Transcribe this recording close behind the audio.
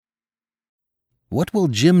What will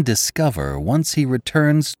Jim discover once he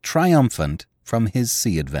returns triumphant from his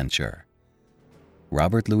sea adventure?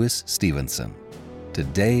 Robert Louis Stevenson,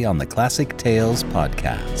 today on the Classic Tales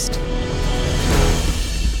podcast.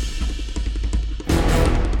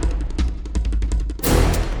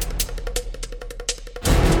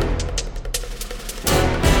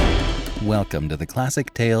 Welcome to the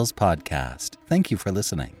Classic Tales podcast. Thank you for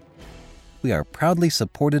listening. We are proudly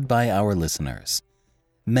supported by our listeners.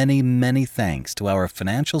 Many, many thanks to our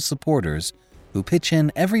financial supporters who pitch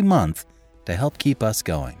in every month to help keep us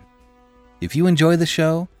going. If you enjoy the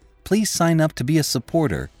show, please sign up to be a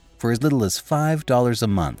supporter for as little as $5 a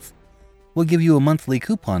month. We'll give you a monthly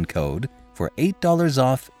coupon code for $8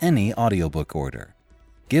 off any audiobook order.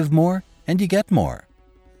 Give more and you get more.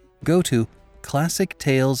 Go to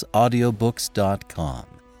ClassicTalesAudiobooks.com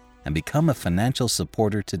and become a financial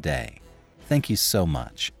supporter today. Thank you so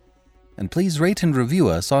much. And please rate and review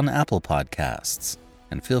us on Apple Podcasts,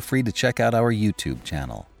 and feel free to check out our YouTube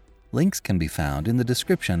channel. Links can be found in the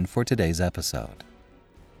description for today's episode.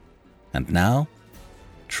 And now,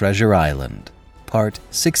 Treasure Island, Part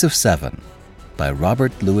 6 of 7, by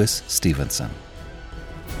Robert Louis Stevenson.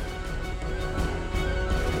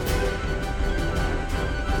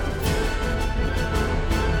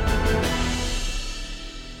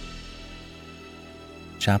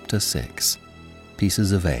 Chapter 6,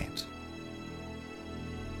 Pieces of 8.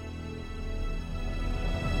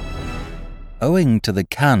 Owing to the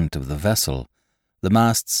cant of the vessel, the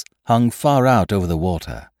masts hung far out over the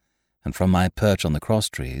water, and from my perch on the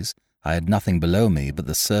crosstrees I had nothing below me but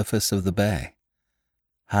the surface of the bay.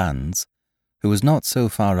 Hans, who was not so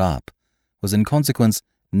far up, was in consequence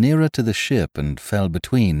nearer to the ship and fell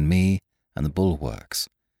between me and the bulwarks.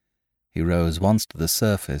 He rose once to the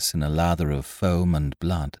surface in a lather of foam and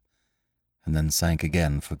blood, and then sank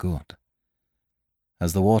again for good.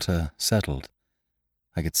 As the water settled,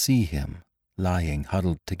 I could see him lying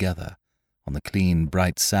huddled together on the clean,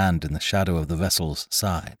 bright sand in the shadow of the vessel's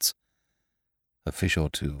sides. A fish or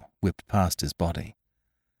two whipped past his body.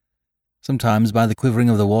 Sometimes, by the quivering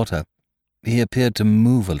of the water, he appeared to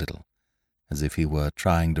move a little, as if he were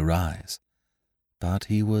trying to rise. But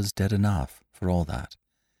he was dead enough for all that,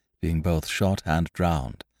 being both shot and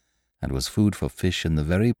drowned, and was food for fish in the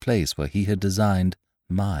very place where he had designed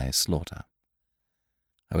my slaughter.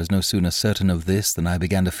 I was no sooner certain of this than I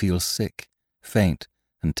began to feel sick, faint,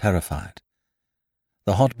 and terrified.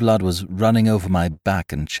 The hot blood was running over my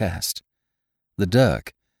back and chest. The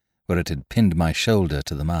dirk, where it had pinned my shoulder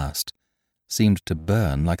to the mast, seemed to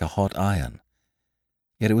burn like a hot iron.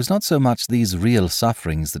 Yet it was not so much these real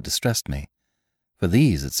sufferings that distressed me. For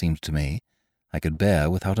these, it seemed to me, I could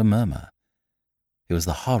bear without a murmur. It was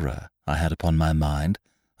the horror I had upon my mind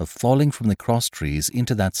of falling from the cross-trees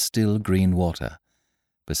into that still green water,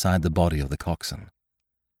 beside the body of the coxswain.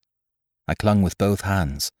 I clung with both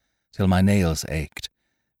hands till my nails ached,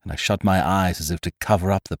 and I shut my eyes as if to cover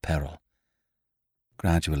up the peril.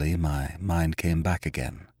 Gradually my mind came back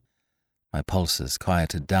again. My pulses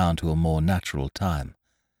quieted down to a more natural time,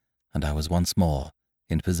 and I was once more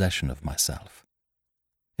in possession of myself.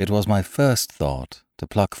 It was my first thought to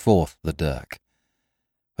pluck forth the dirk,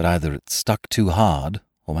 but either it stuck too hard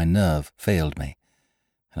or my nerve failed me,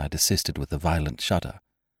 and I desisted with a violent shudder.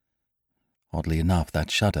 Oddly enough,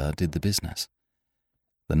 that shudder did the business.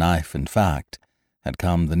 The knife, in fact, had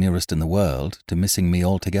come the nearest in the world to missing me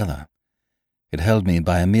altogether. It held me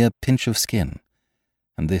by a mere pinch of skin,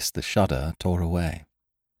 and this the shudder tore away.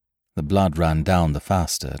 The blood ran down the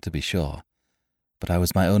faster, to be sure, but I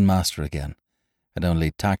was my own master again, and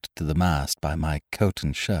only tacked to the mast by my coat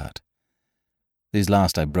and shirt. These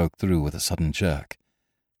last I broke through with a sudden jerk,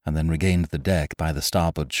 and then regained the deck by the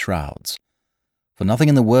starboard shrouds. For nothing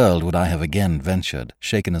in the world would I have again ventured,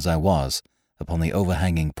 shaken as I was, upon the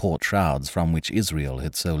overhanging port shrouds from which Israel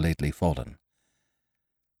had so lately fallen.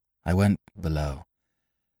 I went below,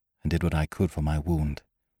 and did what I could for my wound.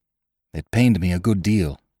 It pained me a good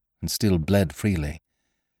deal, and still bled freely,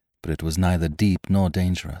 but it was neither deep nor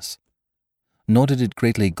dangerous. Nor did it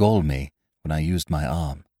greatly gall me when I used my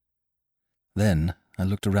arm. Then I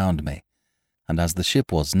looked around me, and as the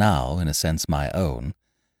ship was now, in a sense, my own,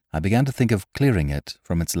 I began to think of clearing it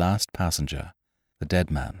from its last passenger, the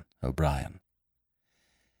dead man, O'Brien.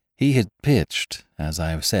 He had pitched, as I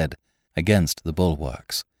have said, against the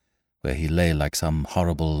bulwarks, where he lay like some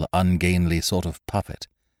horrible, ungainly sort of puppet,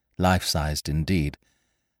 life-sized indeed,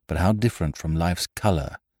 but how different from life's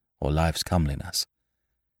colour or life's comeliness.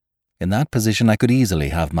 In that position I could easily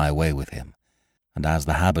have my way with him, and as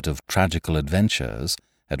the habit of tragical adventures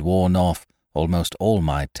had worn off almost all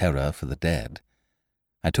my terror for the dead,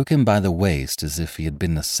 I took him by the waist as if he had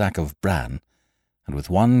been a sack of bran, and with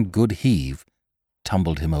one good heave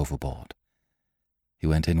tumbled him overboard. He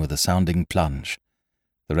went in with a sounding plunge.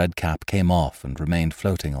 The red cap came off and remained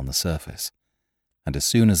floating on the surface, and as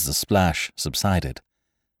soon as the splash subsided,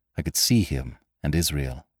 I could see him and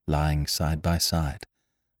Israel lying side by side,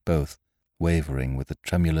 both wavering with the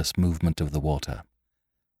tremulous movement of the water.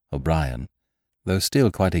 O'Brien, though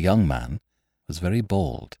still quite a young man, was very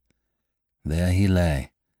bald. There he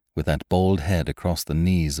lay, with that bald head across the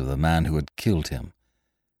knees of the man who had killed him,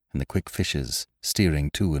 and the quick fishes steering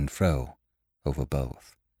to and fro over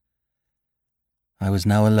both. I was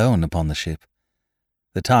now alone upon the ship.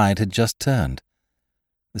 The tide had just turned.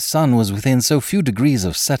 The sun was within so few degrees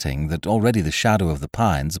of setting that already the shadow of the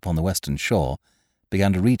pines upon the western shore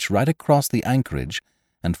began to reach right across the anchorage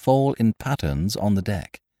and fall in patterns on the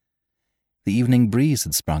deck. The evening breeze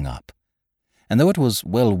had sprung up, and though it was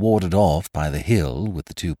well warded off by the hill with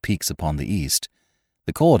the two peaks upon the east,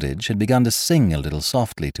 the cordage had begun to sing a little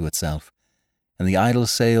softly to itself, and the idle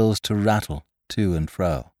sails to rattle to and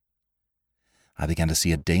fro. I began to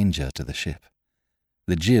see a danger to the ship.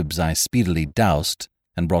 The jibs I speedily doused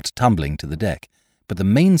and brought tumbling to the deck, but the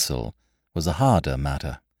mainsail was a harder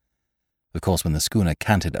matter. Of course, when the schooner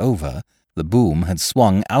canted over, the boom had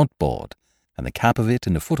swung outboard, and the cap of it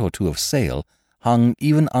and a foot or two of sail hung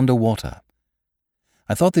even under water.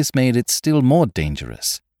 I thought this made it still more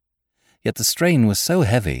dangerous. Yet the strain was so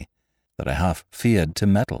heavy that I half feared to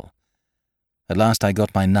meddle. At last I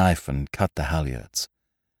got my knife and cut the halyards.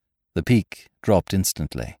 The peak dropped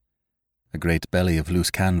instantly. A great belly of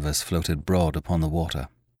loose canvas floated broad upon the water,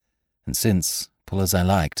 and since, pull as I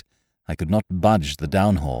liked, I could not budge the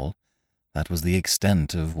downhaul, that was the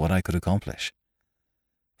extent of what I could accomplish.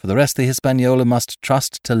 For the rest, the Hispaniola must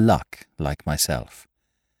trust to luck, like myself.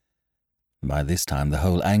 By this time the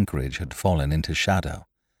whole anchorage had fallen into shadow.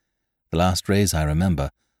 The last rays, I remember,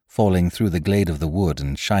 falling through the glade of the wood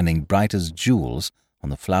and shining bright as jewels on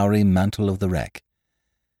the flowery mantle of the wreck.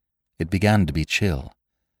 It began to be chill.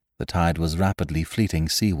 The tide was rapidly fleeting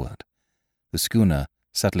seaward, the schooner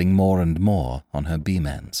settling more and more on her beam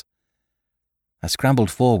ends. I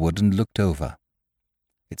scrambled forward and looked over.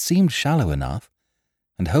 It seemed shallow enough,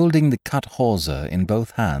 and holding the cut hawser in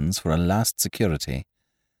both hands for a last security,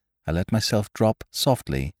 I let myself drop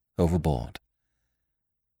softly overboard.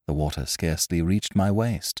 The water scarcely reached my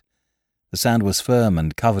waist. The sand was firm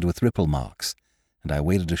and covered with ripple marks, and I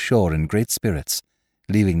waded ashore in great spirits,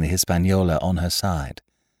 leaving the Hispaniola on her side,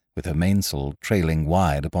 with her mainsail trailing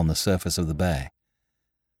wide upon the surface of the bay.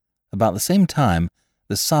 About the same time,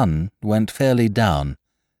 the sun went fairly down,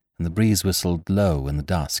 and the breeze whistled low in the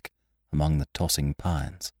dusk among the tossing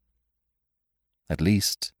pines. At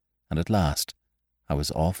least, and at last, I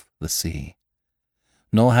was off the sea.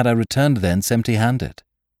 Nor had I returned thence empty-handed.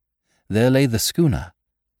 There lay the schooner,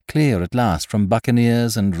 clear at last from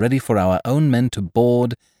buccaneers and ready for our own men to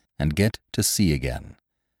board and get to sea again.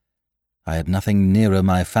 I had nothing nearer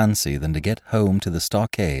my fancy than to get home to the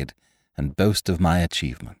stockade and boast of my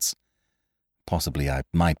achievements. Possibly I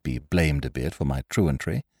might be blamed a bit for my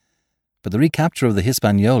truantry, but the recapture of the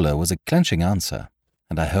Hispaniola was a clenching answer,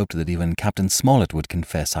 and I hoped that even Captain Smollett would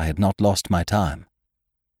confess I had not lost my time.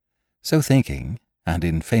 So thinking, and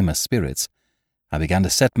in famous spirits, I began to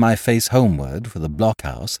set my face homeward for the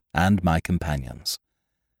blockhouse and my companions.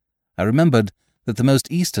 I remembered that the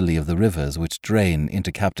most easterly of the rivers which drain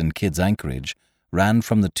into Captain Kidd's anchorage ran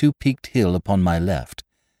from the two-peaked hill upon my left,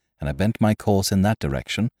 and I bent my course in that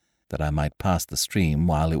direction, that I might pass the stream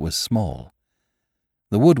while it was small.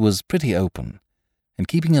 The wood was pretty open, and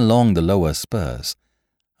keeping along the lower spurs,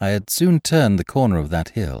 I had soon turned the corner of that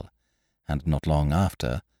hill, and not long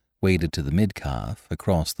after waded to the mid-calf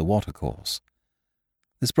across the watercourse.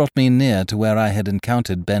 This brought me near to where I had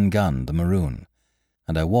encountered Ben Gunn the Maroon,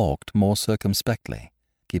 and I walked more circumspectly,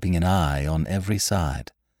 keeping an eye on every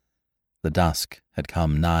side. The dusk had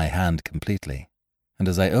come nigh hand completely, and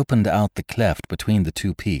as I opened out the cleft between the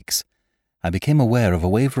two peaks, I became aware of a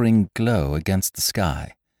wavering glow against the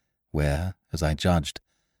sky, where, as I judged,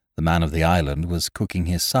 the man of the island was cooking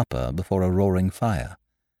his supper before a roaring fire.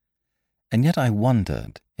 And yet I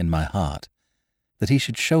wondered, in my heart, that he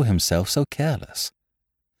should show himself so careless.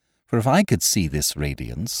 For if I could see this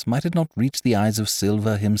radiance, might it not reach the eyes of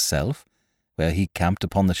Silver himself, where he camped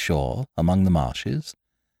upon the shore among the marshes?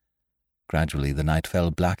 Gradually the night fell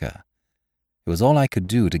blacker. It was all I could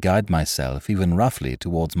do to guide myself even roughly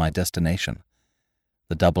towards my destination.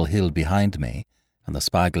 The double hill behind me, and the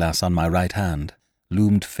spyglass on my right hand,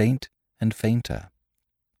 loomed faint and fainter.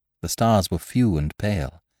 The stars were few and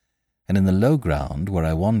pale, and in the low ground where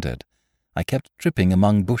I wandered, I kept tripping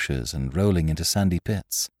among bushes and rolling into sandy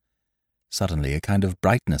pits. Suddenly a kind of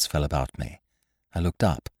brightness fell about me, I looked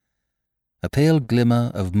up. A pale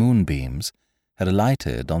glimmer of moonbeams had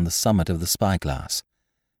alighted on the summit of the spyglass,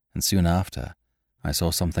 and soon after I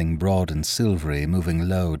saw something broad and silvery moving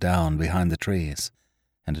low down behind the trees,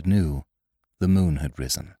 and knew the moon had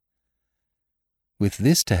risen. With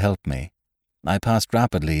this to help me, I passed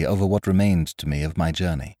rapidly over what remained to me of my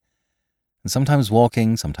journey, and sometimes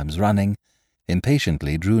walking, sometimes running,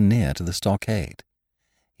 impatiently drew near to the stockade.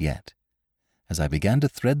 Yet, as I began to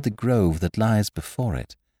thread the grove that lies before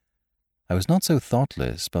it, I was not so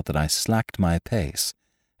thoughtless but that I slacked my pace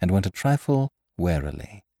and went a trifle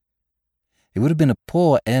warily. It would have been a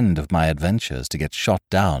poor end of my adventures to get shot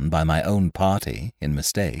down by my own party in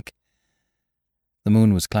mistake. The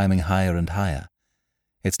moon was climbing higher and higher.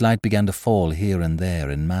 Its light began to fall here and there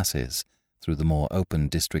in masses through the more open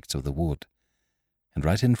districts of the wood, and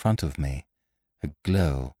right in front of me a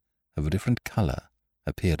glow of a different colour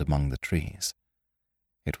appeared among the trees.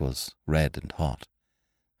 It was red and hot,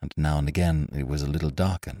 and now and again it was a little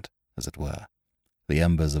darkened, as it were, the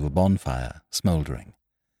embers of a bonfire smouldering.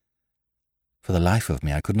 For the life of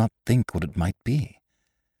me I could not think what it might be.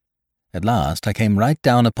 At last I came right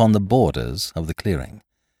down upon the borders of the clearing.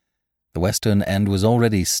 The western end was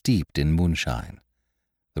already steeped in moonshine.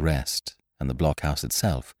 The rest, and the blockhouse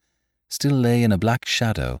itself, still lay in a black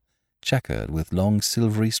shadow checkered with long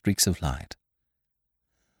silvery streaks of light.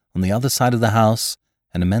 On the other side of the house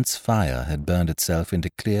an immense fire had burned itself into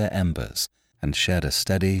clear embers and shed a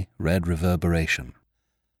steady red reverberation,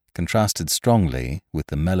 contrasted strongly with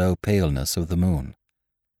the mellow paleness of the moon.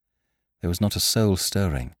 There was not a soul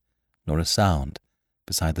stirring, nor a sound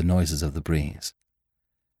beside the noises of the breeze.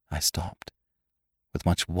 I stopped, with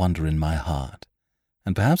much wonder in my heart,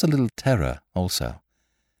 and perhaps a little terror also.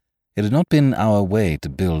 It had not been our way to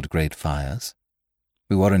build great fires.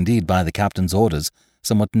 We were indeed, by the captain's orders,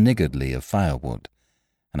 somewhat niggardly of firewood,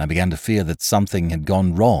 and I began to fear that something had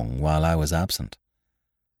gone wrong while I was absent.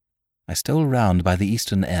 I stole round by the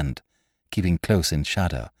eastern end, keeping close in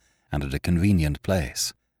shadow, and at a convenient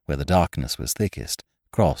place, where the darkness was thickest,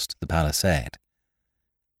 crossed the palisade.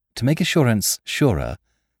 To make assurance surer,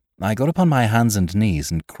 I got upon my hands and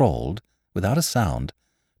knees and crawled, without a sound,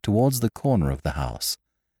 towards the corner of the house.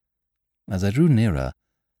 As I drew nearer,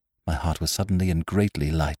 my heart was suddenly and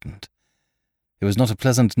greatly lightened. It was not a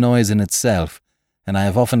pleasant noise in itself, and I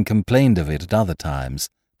have often complained of it at other times,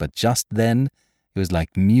 but just then it was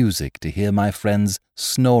like music to hear my friends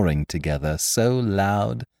snoring together so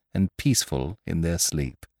loud and peaceful in their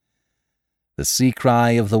sleep. The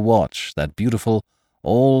sea-cry of the watch, that beautiful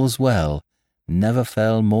 "All's well," never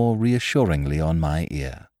fell more reassuringly on my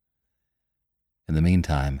ear. In the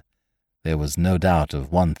meantime, there was no doubt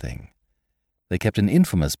of one thing. They kept an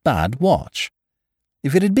infamous bad watch.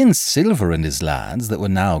 If it had been Silver and his lads that were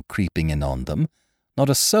now creeping in on them, not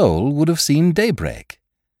a soul would have seen daybreak.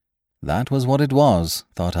 That was what it was,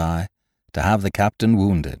 thought I, to have the captain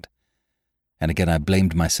wounded. And again I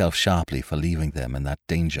blamed myself sharply for leaving them in that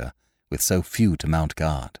danger with so few to mount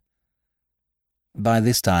guard. By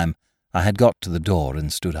this time I had got to the door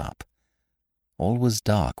and stood up. All was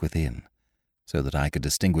dark within, so that I could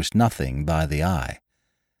distinguish nothing by the eye.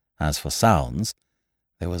 As for sounds,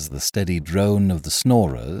 there was the steady drone of the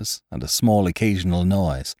snorers and a small occasional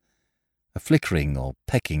noise, a flickering or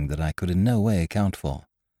pecking that I could in no way account for.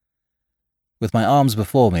 With my arms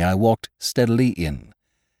before me, I walked steadily in.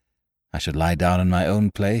 I should lie down in my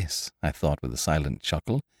own place, I thought with a silent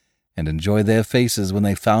chuckle, and enjoy their faces when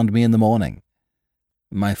they found me in the morning.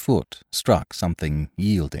 My foot struck something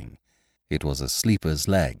yielding. It was a sleeper's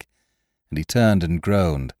leg, and he turned and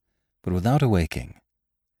groaned, but without awaking.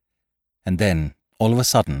 And then, all of a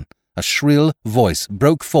sudden, a shrill voice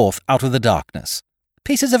broke forth out of the darkness.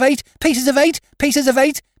 "Pieces of 8! Pieces of 8! Pieces of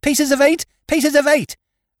 8! Pieces of 8! Pieces of 8!"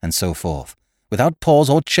 and so forth, without pause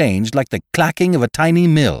or change, like the clacking of a tiny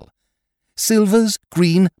mill. Silver's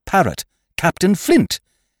green parrot, Captain Flint!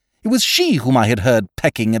 It was she whom I had heard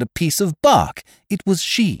pecking at a piece of bark. It was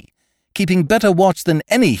she, keeping better watch than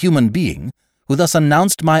any human being, who thus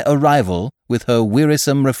announced my arrival with her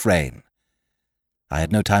wearisome refrain. I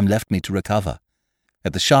had no time left me to recover.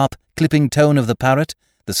 At the sharp, clipping tone of the parrot,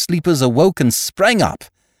 the sleepers awoke and sprang up,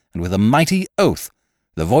 and with a mighty oath,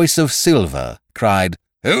 the voice of Silver cried,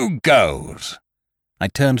 "Who goes?" I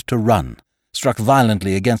turned to run, struck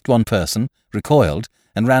violently against one person, recoiled,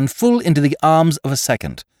 and ran full into the arms of a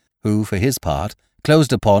second, who, for his part,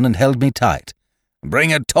 closed upon and held me tight.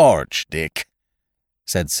 "Bring a torch, Dick,"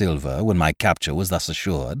 said Silver when my capture was thus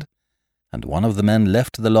assured, and one of the men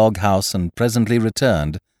left the log house and presently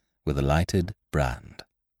returned with a lighted brand.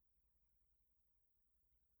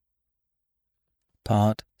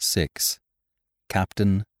 Part 6.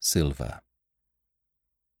 Captain Silver.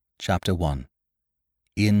 Chapter 1.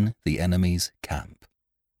 In the Enemy's Camp.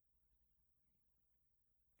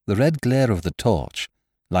 The red glare of the torch,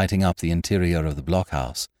 lighting up the interior of the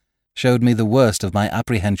blockhouse, showed me the worst of my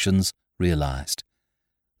apprehensions realized.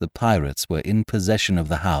 The pirates were in possession of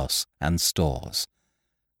the house and stores.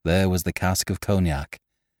 There was the cask of cognac.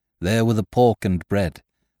 There were the pork and bread,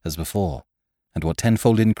 as before, and what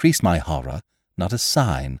tenfold increased my horror, not a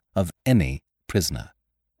sign of any prisoner.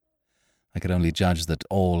 I could only judge that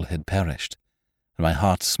all had perished, and my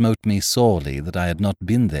heart smote me sorely that I had not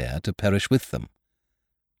been there to perish with them.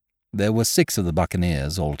 There were 6 of the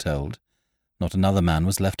buccaneers, all told. Not another man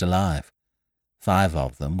was left alive. 5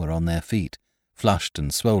 of them were on their feet, flushed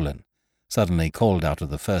and swollen, suddenly called out of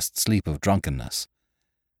the first sleep of drunkenness.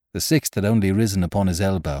 The 6th had only risen upon his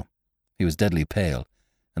elbow. He was deadly pale,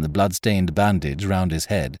 and the blood-stained bandage round his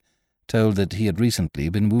head told that he had recently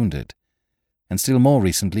been wounded, and still more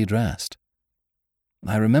recently dressed.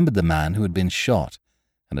 I remembered the man who had been shot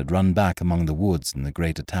and had run back among the woods in the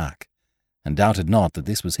great attack, and doubted not that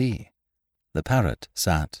this was he. The parrot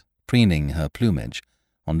sat, preening her plumage,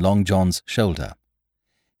 on Long John's shoulder.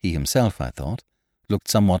 He himself, I thought, looked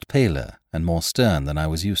somewhat paler and more stern than I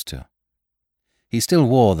was used to. He still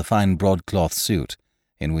wore the fine broadcloth suit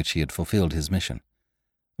in which he had fulfilled his mission,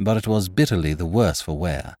 but it was bitterly the worse for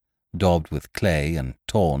wear, daubed with clay and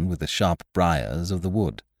torn with the sharp briars of the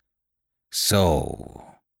wood.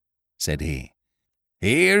 "So," said he,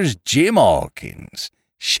 "here's Jim Hawkins.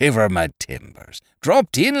 Shiver my timbers.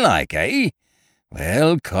 Dropped in like, eh?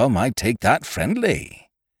 Well, come, I take that friendly."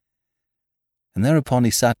 And thereupon he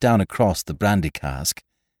sat down across the brandy cask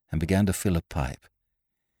and began to fill a pipe.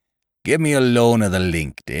 "Give me a loan of the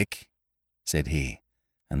link, Dick," said he,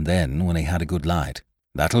 and then, when he had a good light,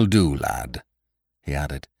 "That'll do, lad," he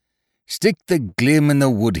added. "Stick the glim in the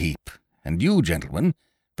wood heap, and you, gentlemen,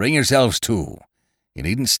 bring yourselves to. You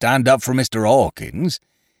needn't stand up for Mr. Hawkins.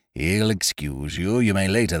 He'll excuse you, you may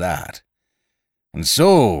lay to that. And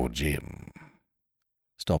so, Jim,"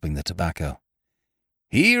 stopping the tobacco,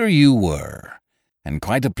 "here you were, and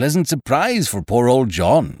quite a pleasant surprise for poor old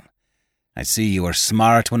John. I see you were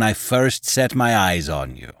smart when I first set my eyes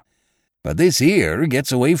on you, but this here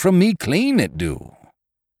gets away from me clean, it do."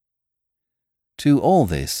 To all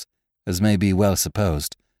this, as may be well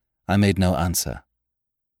supposed, I made no answer.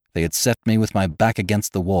 They had set me with my back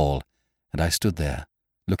against the wall, and I stood there,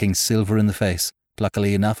 looking Silver in the face,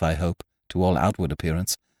 pluckily enough, I hope, to all outward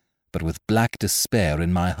appearance, but with black despair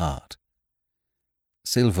in my heart.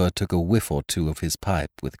 Silver took a whiff or two of his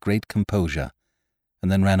pipe with great composure,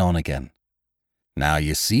 and then ran on again. "Now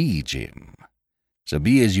you see, Jim, so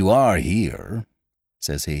be as you are here,"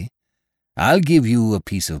 says he, "I'll give you a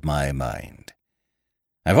piece of my mind.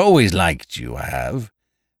 I've always liked you, I have,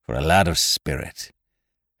 for a lad of spirit,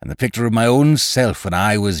 and the picture of my own self when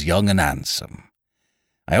I was young and handsome.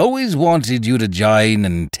 I always wanted you to join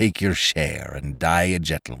and take your share and die a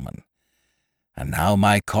gentleman. And now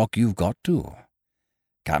my cock you've got to.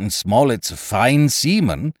 Captain Smollett's a fine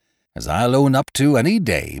seaman, as I'll own up to any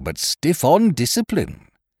day, but stiff on discipline.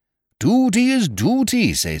 Duty is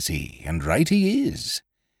duty, says he, and right he is.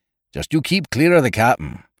 Just you keep clear of the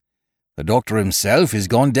captain. The doctor himself is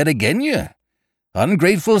gone dead again you.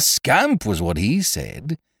 Ungrateful scamp was what he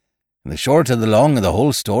said. And the short of the long of the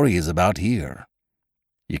whole story is about here.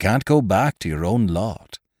 You can't go back to your own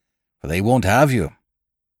lot, for they won't have you.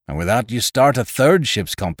 And with that you start a 3rd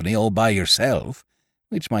ship's company all by yourself,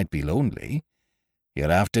 which might be lonely. You'll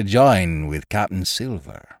have to join with Captain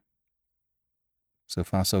Silver." So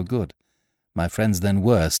far so good. My friends then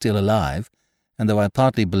were still alive, and though I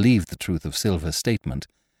partly believed the truth of Silver's statement,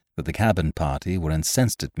 that the cabin party were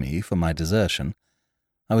incensed at me for my desertion,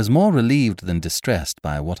 I was more relieved than distressed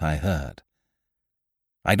by what I heard.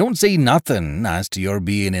 "I don't say nothing as to your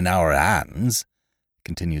being in our hands,"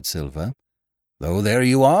 continued Silver, "though there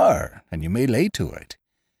you are, and you may lay to it.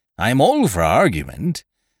 I'm all for argument.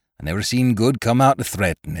 I never seen good come out of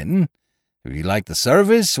threatening. If you like the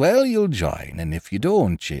service, well, you'll join, and if you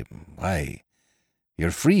don't, Jim, why,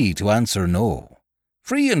 you're free to answer no.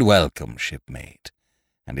 Free and welcome, shipmate.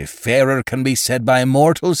 And if fairer can be said by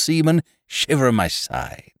mortal seaman, shiver my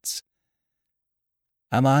sides."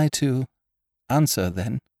 "Am I to answer,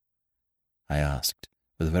 then?" I asked,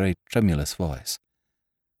 with a very tremulous voice.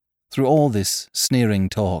 Through all this sneering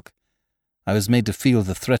talk, I was made to feel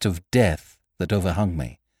the threat of death that overhung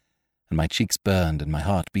me, and my cheeks burned and my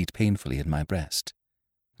heart beat painfully in my breast.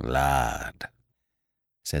 "Lad,"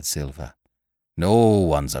 said Silver, "no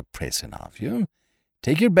one's a pressing of you.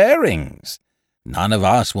 Take your bearings. None of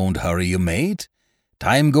us won't hurry you, mate.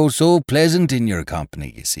 Time goes so pleasant in your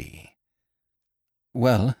company, you see."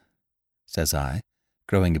 "Well," says I,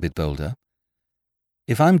 growing a bit bolder.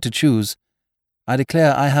 "If I'm to choose, I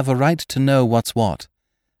declare I have a right to know what's what,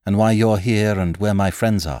 and why you're here and where my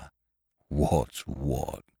friends are." "What's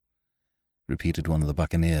what?" repeated one of the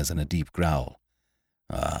buccaneers in a deep growl.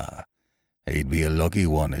 "Ah, he'd be a lucky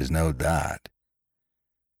one is no that.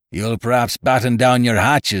 You'll perhaps batten down your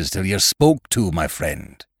hatches till you're spoke to, my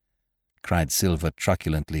friend," cried Silver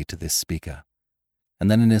truculently to this speaker.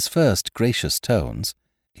 And then in his first gracious tones,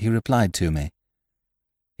 he replied to me.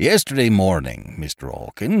 "Yesterday morning, Mr.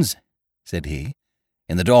 Hawkins," said he,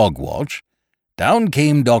 "in the dog watch, down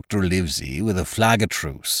came Dr. Livesey with a flag of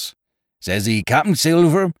truce. Says he, 'Captain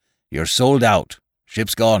Silver, you're sold out.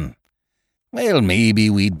 Ship's gone.' Well, maybe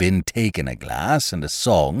we'd been taking a glass and a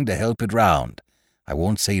song to help it round. I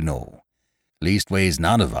won't say no. Leastways,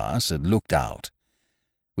 none of us had looked out.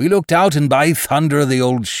 We looked out, and by thunder the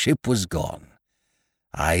old ship was gone.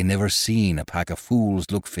 I never seen a pack of fools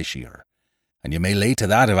look fishier, and you may lay to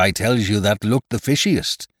that if I tells you that looked the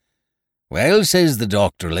fishiest. Well, says the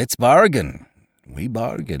doctor, let's bargain. We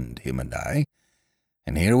bargained, him and I,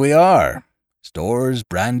 and here we are. Stores,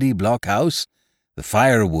 brandy, blockhouse, the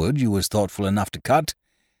firewood you was thoughtful enough to cut,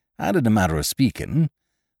 and in a matter of speaking,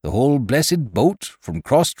 the whole blessed boat from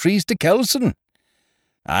Cross Trees to Kelson.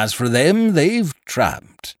 As for them, they've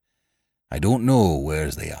tramped. I don't know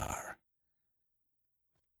where's they are."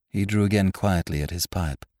 He drew again quietly at his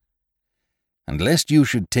pipe. "And lest you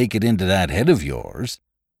should take it into that head of yours,"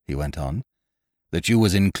 he went on, "that you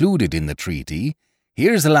was included in the treaty,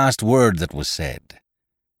 here's the last word that was said.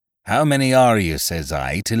 'How many are you,' says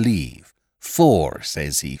I, 'to leave?' 4,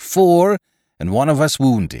 says he, 4, and one of us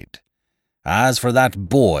wounded. As for that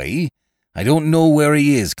boy, I don't know where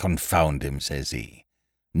he is, confound him,' says he.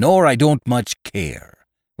 'Nor I don't much care.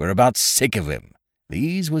 We're about sick of him.'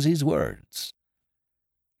 These was his words."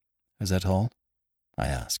 "Is that all?" I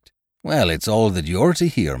asked. "Well, it's all that you're to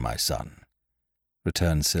hear, my son,"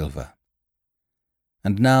 returned Silver.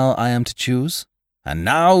 "And now I am to choose?" "And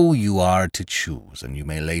now you are to choose, and you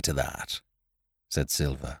may lay to that," said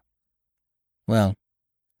Silver. "Well,"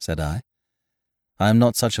 said I am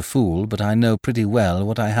not such a fool, but I know pretty well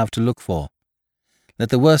what I have to look for. Let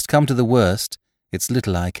the worst come to the worst, it's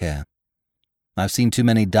little I care. I've seen too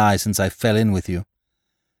many die since I fell in with you.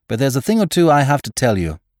 But there's a thing or two I have to tell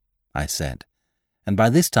you," I said, and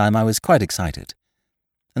by this time I was quite excited.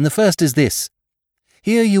 "And the first is this.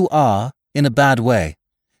 Here you are, in a bad way.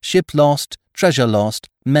 Ship lost, treasure lost,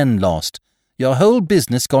 men lost, your whole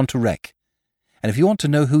business gone to wreck. And if you want to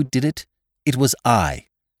know who did it, it was I.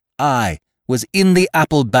 I was in the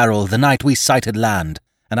apple barrel the night we sighted land,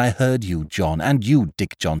 and I heard you, John, and you,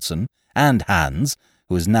 Dick Johnson, and Hans,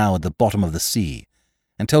 who is now at the bottom of the sea,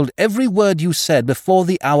 and told every word you said before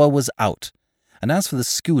the hour was out. And as for the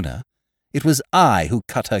schooner, it was I who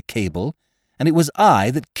cut her cable, and it was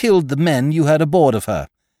I that killed the men you had aboard of her,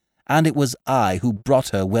 and it was I who brought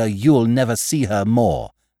her where you'll never see her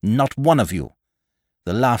more, not one of you.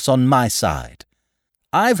 The laugh's on my side.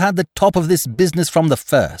 I've had the top of this business from the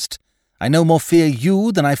first. I no more fear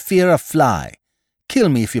you than I fear a fly. Kill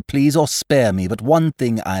me if you please, or spare me, but one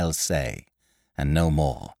thing I'll say, and no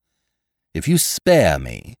more. If you spare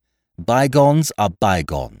me, bygones are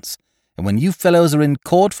bygones, and when you fellows are in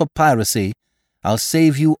court for piracy, I'll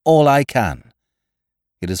save you all I can.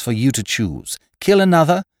 It is for you to choose. Kill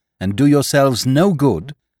another, and do yourselves no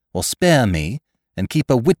good, or spare me, and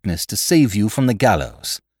keep a witness to save you from the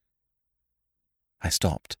gallows." I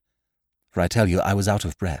stopped, for I tell you I was out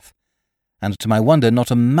of breath, and to my wonder not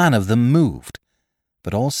a man of them moved,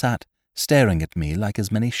 but all sat staring at me like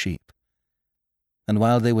as many sheep. And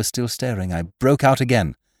while they were still staring, I broke out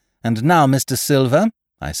again. "And now, Mr. Silver,"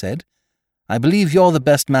 I said, "I believe you're the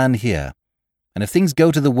best man here, and if things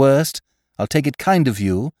go to the worst, I'll take it kind of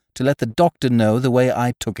you to let the doctor know the way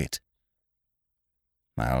I took it."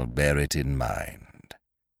 "I'll bear it in mind,"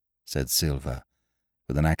 said Silver,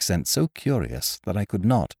 with an accent so curious that I could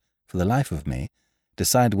not, for the life of me,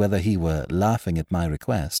 decide whether he were laughing at my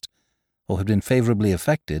request or had been favourably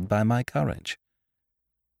affected by my courage.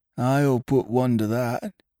 "I'll put one to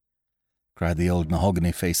that," cried the old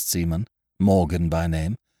mahogany-faced seaman, Morgan by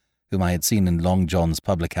name, whom I had seen in Long John's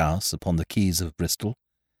public-house upon the quays of Bristol.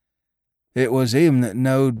 "It was him that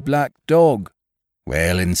knowed Black Dog."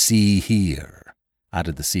 "Well, and see here,"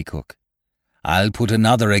 added the sea-cook, "I'll put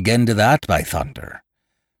another again to that, by thunder,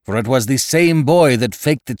 for it was the same boy that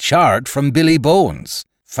faked the chart from Billy Bones.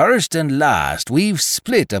 First and last, we've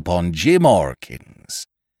split upon Jim Orkins."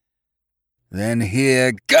 "Then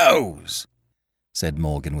here goes," said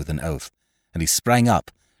Morgan with an oath, and he sprang up,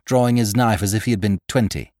 drawing his knife as if he had been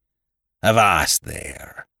 20. "Avast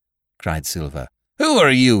there," cried Silver. "Who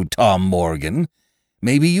are you, Tom Morgan?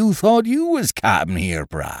 Maybe you thought you was captain here,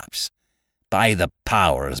 perhaps. By the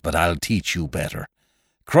powers, but I'll teach you better.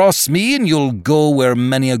 Cross me and you'll go where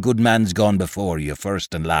many a good man's gone before you,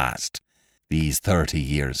 first and last. These 30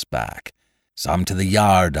 years back, some to the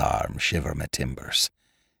yard arm shiver my timbers,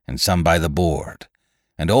 and some by the board,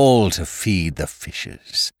 and all to feed the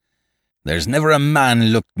fishes. There's never a man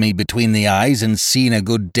looked me between the eyes and seen a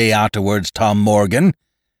good day afterwards, Tom Morgan,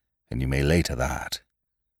 and you may lay to that."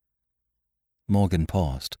 Morgan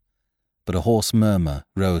paused, but a hoarse murmur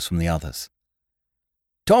rose from the others.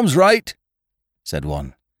 "Tom's right," said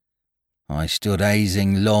one. "I stood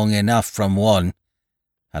hazing long enough from one,"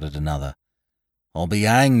 added another. "I'll be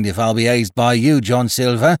hanged if I'll be hazed by you, John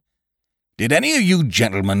Silver. Did any of you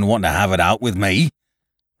gentlemen want to have it out with me?"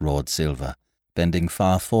 roared Silver, bending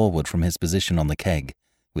far forward from his position on the keg,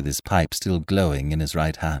 with his pipe still glowing in his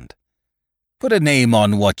right hand. "Put a name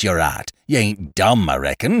on what you're at. You ain't dumb, I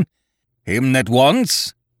reckon. Him that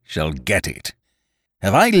wants shall get it.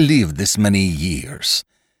 Have I lived this many years,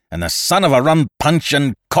 and the son of a rum-punch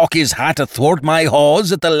and cock his hat athwart my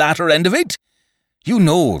hawse at the latter end of it? You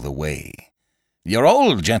know the way. You're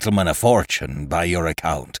all gentlemen of fortune, by your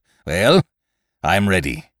account. Well, I'm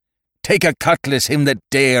ready. Take a cutlass, him that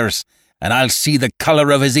dares, and I'll see the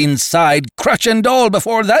colour of his inside, crutch and all,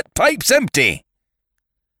 before that pipe's empty."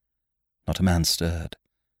 Not a man stirred.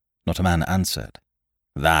 Not a man answered.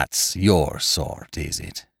 "That's your sort, is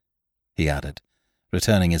it?" he added,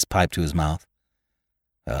 returning his pipe to his mouth.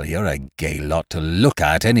 "Well, you're a gay lot to look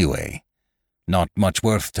at, anyway. Not much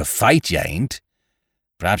worth to fight, you ain't.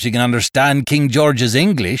 Perhaps you can understand King George's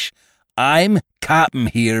English. I'm captain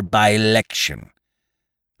here by election.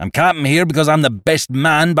 I'm captain here because I'm the best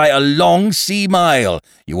man by a long sea mile.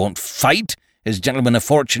 You won't fight, as gentlemen of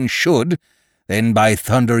fortune should, then by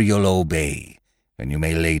thunder you'll obey, and you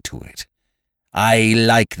may lay to it. I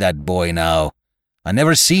like that boy now. I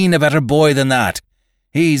never seen a better boy than that.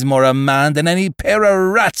 He's more a man than any pair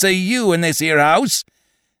of rats of you in this here house.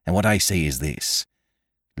 And what I say is this.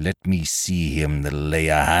 Let me see him that'll lay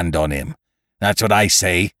a hand on him. That's what I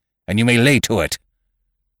say, and you may lay to it."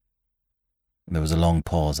 There was a long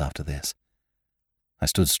pause after this. I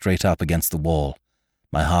stood straight up against the wall,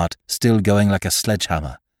 my heart still going like a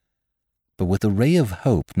sledgehammer, but with a ray of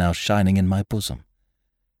hope now shining in my bosom.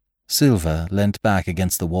 Silver leant back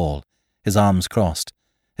against the wall, his arms crossed,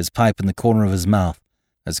 his pipe in the corner of his mouth,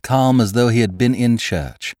 as calm as though he had been in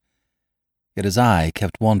church. Yet his eye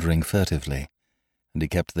kept wandering furtively, and he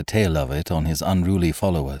kept the tail of it on his unruly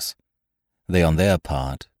followers. They, on their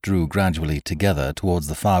part, drew gradually together towards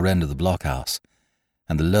the far end of the blockhouse,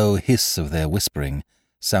 and the low hiss of their whispering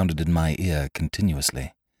sounded in my ear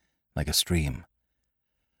continuously, like a stream.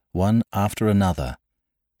 One after another,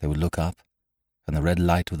 they would look up, and the red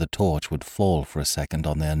light of the torch would fall for a second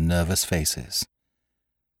on their nervous faces.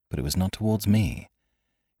 But it was not towards me.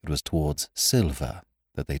 It was towards Silver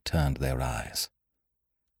that they turned their eyes.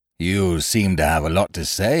 "You seem to have a lot to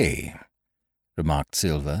say," remarked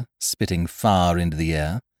Silver, spitting far into the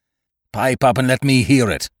air. "Pipe up and let me hear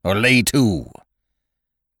it, or lay to."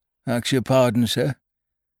 "Ask your pardon, sir,"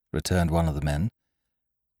 returned one of the men.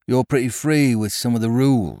 "You're pretty free with some of the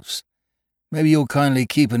rules. Maybe you'll kindly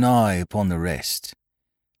keep an eye upon the rest.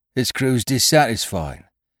 This crew's dissatisfied.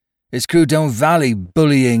 This crew don't value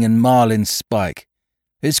bullying and marlin spike.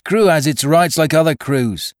 This crew has its rights like other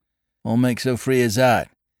crews. I'll make so free as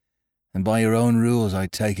that. And by your own rules, I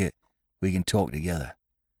take it, we can talk together.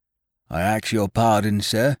 I ask your pardon,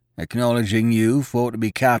 sir, acknowledging you for to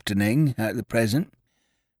be captaining at the present,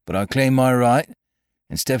 but I claim my right,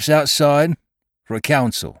 and steps outside for a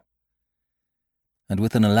council." And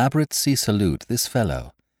with an elaborate sea salute, this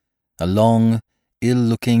fellow, a long,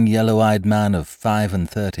 ill-looking, yellow-eyed man of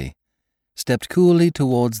 35, stepped coolly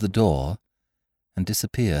towards the door and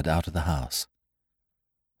disappeared out of the house.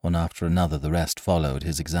 One after another the rest followed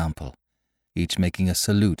his example, each making a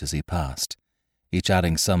salute as he passed, each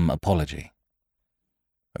adding some apology.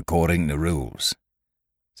 "According to rules,"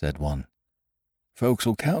 said one.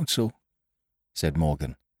 "Forecastle council," said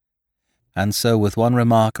Morgan. And so, with one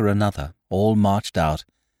remark or another, all marched out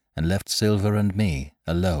and left Silver and me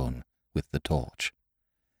alone with the torch.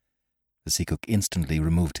 The sea cook instantly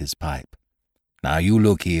removed his pipe. "Now you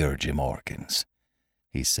look here, Jim Orkins,"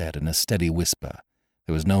 he said in a steady whisper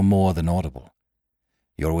that was no more than audible.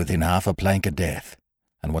 "You're within half a plank of death,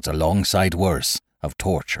 and what's a long sight worse, of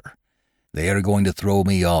torture. They're going to throw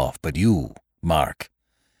me off, but you, Mark,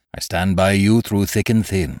 I stand by you through thick and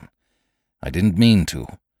thin. I didn't mean to.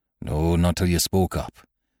 No, not till you spoke up.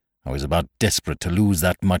 I was about desperate to lose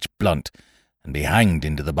that much blunt and be hanged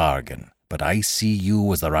into the bargain, but I see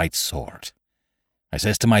you as the right sort. I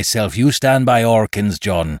says to myself, you stand by Orkins,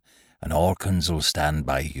 John, and Orkins'll stand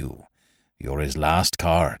by you. You're his last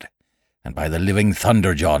card, and by the living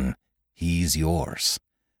thunder, John, he's yours.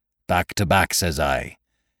 Back to back, says I.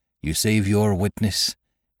 You save your witness,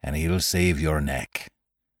 and he'll save your neck.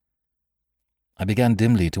 I began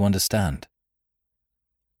dimly to understand.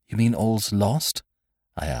 You mean all's lost?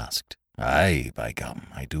 I asked. Aye, by gum,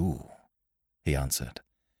 I do, he answered.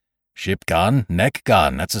 Ship gone, neck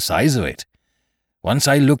gone, that's the size of it. Once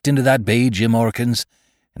I looked into that bay, Jim Orkins,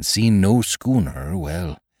 and seen no schooner,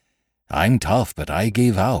 well, I'm tough, but I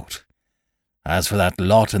gave out. As for that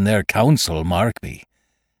lot in their council, mark me,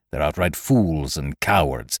 they're outright fools and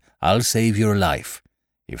cowards. I'll save your life,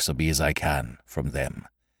 if so be as I can, from them.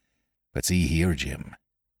 But see here, Jim,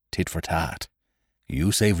 tit for tat.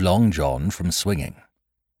 You save Long John from swinging.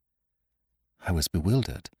 I was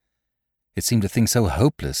bewildered. It seemed a thing so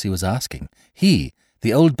hopeless he was asking. He,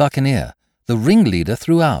 the old buccaneer, the ringleader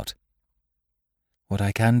throughout. What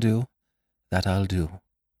I can do, that I'll do,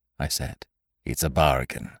 I said. It's a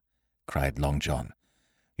bargain, cried Long John.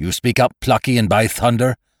 You speak up plucky, and by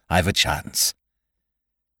thunder, I've a chance.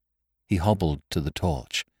 He hobbled to the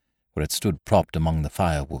torch, where it stood propped among the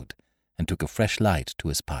firewood, and took a fresh light to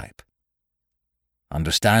his pipe.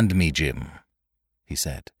 Understand me, Jim, he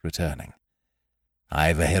said, returning.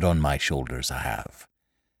 I've a head on my shoulders, I have.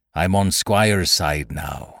 I'm on Squire's side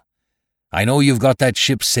now. I know you've got that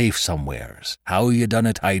ship safe somewheres. How you done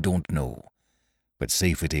it, I don't know. But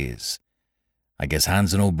safe it is. I guess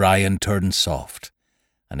Hans and O'Brien turned soft.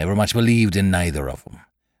 I never much believed in neither of 'em.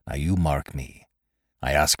 Now you mark me.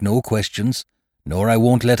 I ask no questions, nor I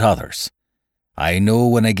won't let others. I know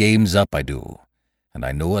when a game's up, I do, and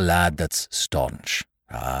I know a lad that's staunch.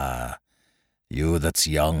 Ah, you that's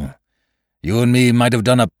young. You and me might have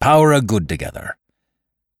done a power of good together.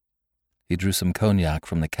 He drew some cognac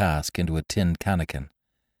from the cask into a tin cannikin.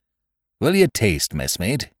 Will you taste,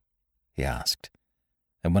 messmate? He asked,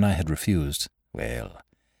 and when I had refused, well,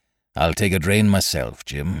 I'll take a drain myself,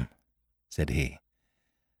 Jim, said he.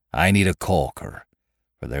 I need a corker,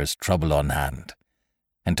 for there's trouble on hand.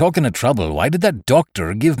 And talking of trouble, why did that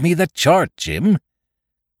doctor give me the chart, Jim?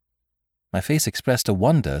 My face expressed a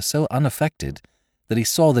wonder so unaffected that he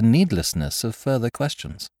saw the needlessness of further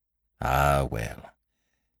questions. Ah, well,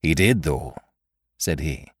 he did, though, said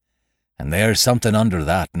he, and there's something under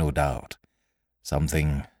that, no doubt.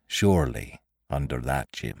 Something, surely, under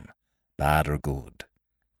that, Jim, bad or good.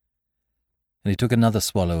 And he took another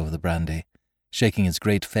swallow of the brandy, shaking his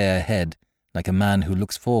great fair head like a man who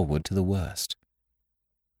looks forward to the worst.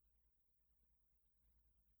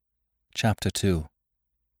 Chapter 2.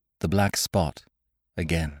 The Black Spot,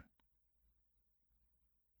 again.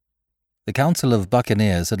 The council of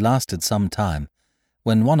buccaneers had lasted some time,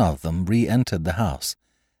 when one of them re-entered the house,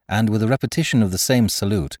 and with a repetition of the same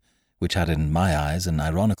salute, which had in my eyes an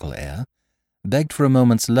ironical air, begged for a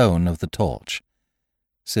moment's loan of the torch.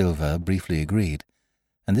 Silver briefly agreed,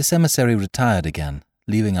 and this emissary retired again,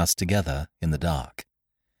 leaving us together in the dark.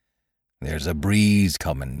 "There's a breeze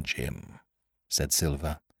coming, Jim," said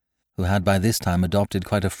Silver, who had by this time adopted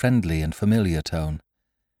quite a friendly and familiar tone.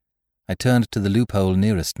 I turned to the loophole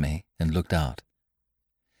nearest me and looked out.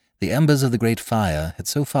 The embers of the great fire had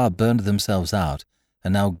so far burned themselves out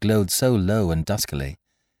and now glowed so low and duskily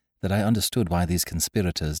that I understood why these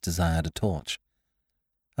conspirators desired a torch.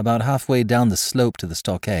 About halfway down the slope to the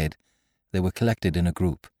stockade, they were collected in a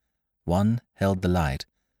group. One held the light,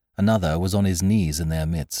 another was on his knees in their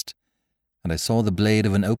midst, and I saw the blade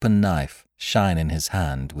of an open knife shine in his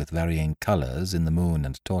hand with varying colours in the moon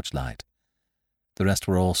and torchlight. The rest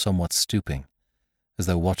were all somewhat stooping, as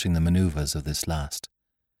though watching the manoeuvres of this last.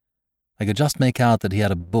 I could just make out that he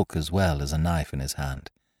had a book as well as a knife in his hand,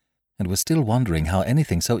 and was still wondering how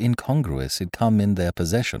anything so incongruous had come in their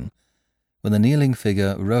possession, when the kneeling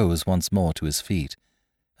figure rose once more to his feet,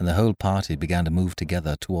 and the whole party began to move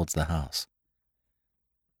together towards the house.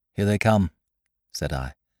 "Here they come," said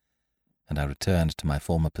I, and I returned to my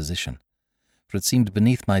former position, for it seemed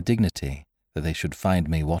beneath my dignity that they should find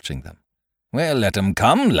me watching them. "Well, let 'em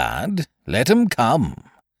come, lad, let 'em come,"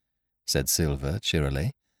 said Silver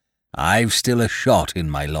cheerily. "I've still a shot in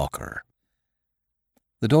my locker."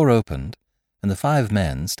 The door opened, and the 5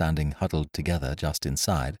 men, standing huddled together just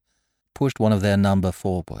inside, pushed one of their number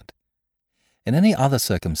forward. In any other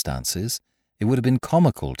circumstances, it would have been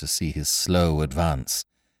comical to see his slow advance,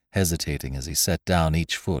 hesitating as he set down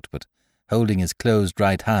each foot, but holding his closed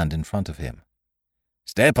right hand in front of him.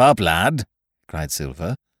 "Step up, lad," cried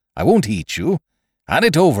Silver. "I won't eat you. Hand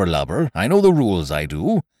it over, lubber. I know the rules, I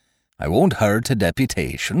do. I won't hurt a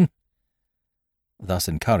deputation." Thus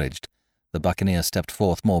encouraged, the buccaneer stepped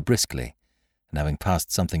forth more briskly, and having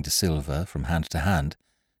passed something to Silver from hand to hand,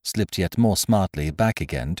 slipped yet more smartly back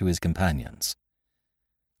again to his companions.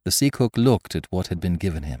 The sea cook looked at what had been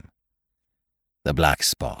given him. "The black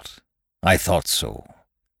spot. I thought so,"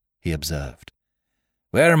 he observed.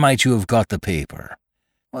 "Where might you have got the paper?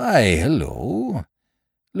 Why, hello.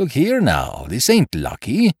 Look here now, this ain't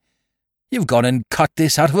lucky. You've gone and cut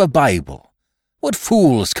this out of a Bible. What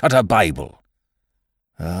fools cut a Bible?"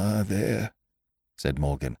 "Ah, there," said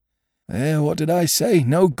Morgan. "There, what did I say?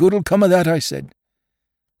 No good'll come of that, I said."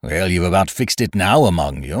 "Well, you've about fixed it now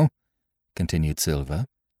among you," continued Silver.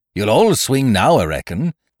 "You'll all swing now, I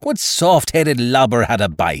reckon. What soft-headed lubber had a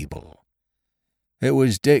Bible?" "It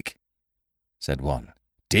was Dick," said one.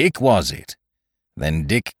 "Dick, was it? Then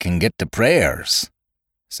Dick can get to prayers,"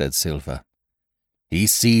 said Silver.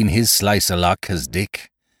 "He's seen his slice o' luck, has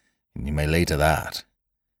Dick, and you may lay to that."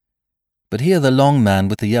 But here the long man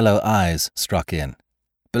with the yellow eyes struck in.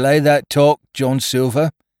 "Belay that talk, John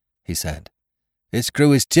Silver," he said. "This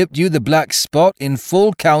crew has tipped you the black spot in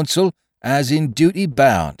full council as in duty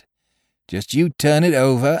bound. Just you turn it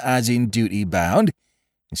over as in duty bound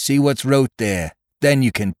and see what's wrote there. Then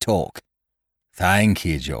you can talk." "Thank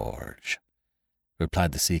ye, George,"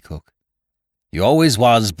 replied the sea cook. "You always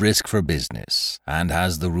was brisk for business, and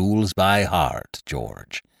has the rules by heart,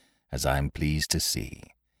 George, as I'm pleased to see.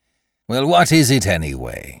 Well, what is it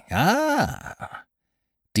anyway? Ah,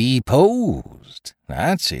 deposed.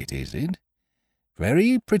 That's it, is it?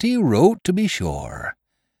 Very pretty wrote, to be sure.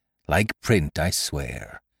 Like print, I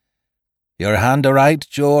swear. Your hand a right,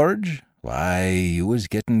 George? Why, you was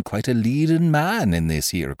getting quite a leading man in this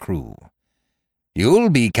here crew. You'll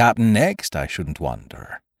be captain next, I shouldn't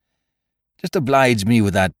wonder. Just oblige me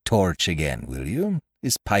with that torch again, will you?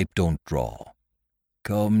 This pipe don't draw."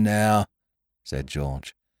 "Come now," said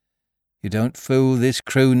George. "You don't fool this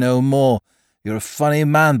crew no more. You're a funny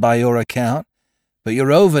man by your account. But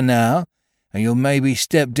you're over now, and you'll maybe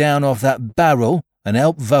step down off that barrel and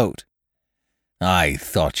help vote." "I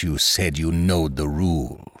thought you said you knowed the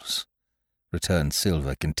rules," returned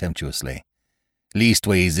Silver contemptuously.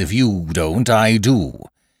 "Leastways, if you don't, I do.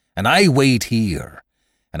 And I wait here,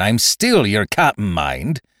 and I'm still your captain,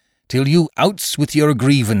 mind, till you outs with your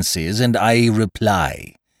grievances and I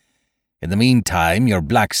reply. In the meantime, your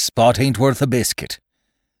black spot ain't worth a biscuit.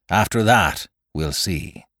 After that, we'll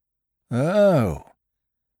see." "Oh,"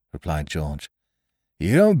 replied George.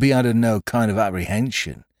 "You don't be under no kind of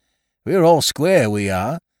apprehension. We're all square, we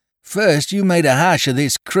are. First, you made a hash of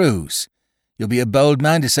this cruise. You'll be a bold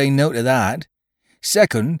man to say no to that.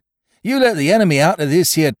 Second, you let the enemy out of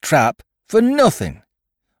this here trap for nothing.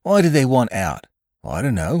 Why did they want out? I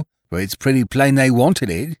don't know, but it's pretty plain they wanted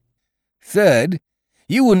it. Third,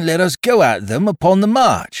 you wouldn't let us go at them upon the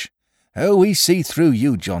march. Oh, we see through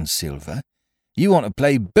you, John Silver. You want to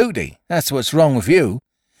play booty, that's what's wrong with you.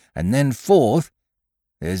 And then fourth,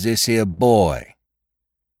 there's this here boy."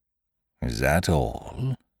 "Is that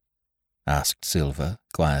all?" asked Silver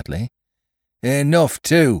quietly. "Enough,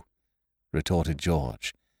 too," retorted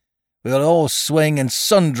George. "We'll all swing and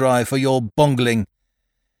sun-dry for your bungling."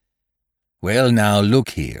 "Well, now, look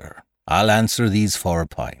here. I'll answer these 4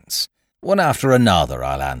 points. One after another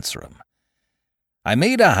I'll answer 'em. I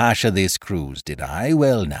made a hash of this cruise, did I?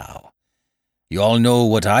 Well, now. You all know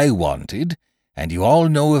what I wanted, and you all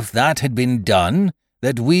know if that had been done,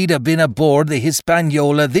 that we'd have been aboard the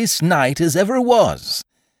Hispaniola this night as ever was.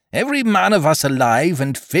 Every man of us alive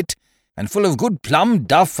and fit, and full of good plum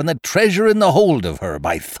duff and the treasure in the hold of her,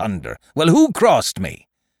 by thunder. Well, who crossed me?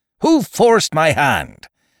 Who forced my hand,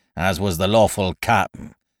 as was the lawful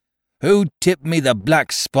captain? Who tipped me the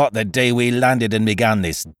black spot the day we landed and began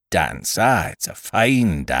this dance? Ah, it's a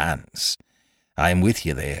fine dance. I'm with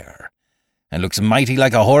you there. And looks mighty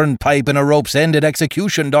like a hornpipe in a rope's end at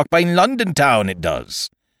execution dock by London town, it does.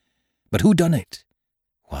 But who done it?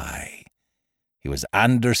 Why, it was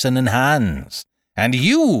Anderson and Hans. And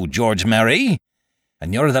you, George Merry.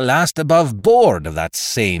 And you're the last above board of that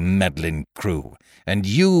same meddling crew. And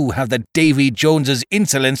you have the Davy Jones's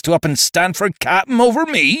insolence to up and stand for captain over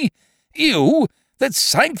me? You, that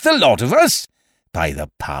sank the lot of us? By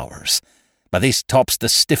the powers, but this tops the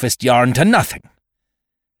stiffest yarn to nothing."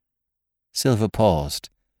 Silver paused,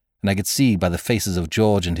 and I could see by the faces of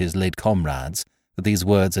George and his late comrades that these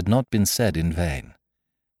words had not been said in vain.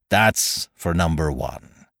 "That's for number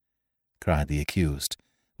 1, cried the accused,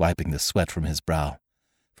 wiping the sweat from his brow,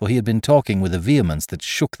 for he had been talking with a vehemence that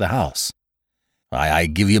shook the house. I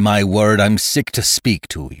give you my word I'm sick to speak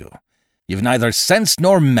to you. You've neither sense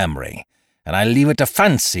nor memory, and I leave it to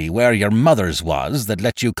fancy where your mother's was that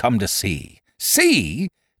let you come to sea. See?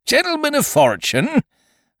 Gentlemen of fortune?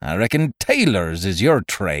 I reckon tailors is your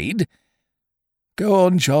trade. Go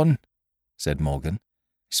on, John, said Morgan.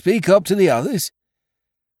 Speak up to the others.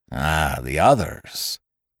 Ah, the others,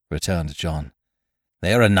 returned John.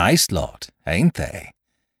 They're a nice lot, ain't they?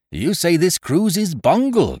 You say this cruise is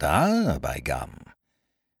bungled, ah, by gum.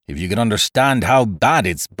 If you could understand how bad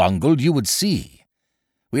it's bungled, you would see.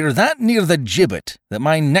 We're that near the gibbet that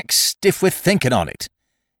my neck's stiff with thinking on it.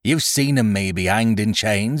 You've seen 'em maybe hanged in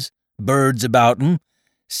chains, birds about 'em,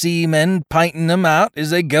 seamen pinting 'em out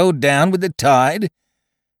as they go down with the tide.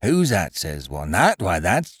 Who's that, says one. Why,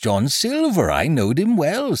 that's John Silver. I knowed him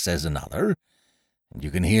well, says another. And you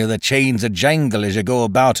can hear the chains a-jangle as you go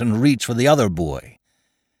about and reach for the other boy.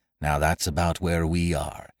 Now that's about where we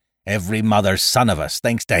are. Every mother's son of us,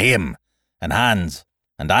 thanks to him, and Hans,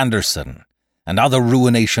 and Anderson, and other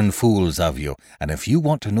ruination fools of you. And if you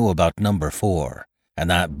want to know about number 4, and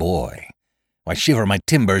that boy, why, shiver my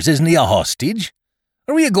timbers, isn't he a hostage?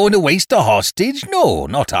 Are we going to waste a hostage? No,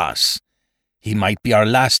 not us. He might be our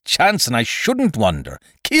last chance, and I shouldn't wonder.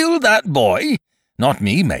 Kill that boy? Not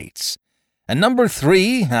me, mates. And number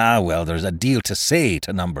 3, well, there's a deal to say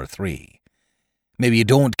to number 3. Maybe you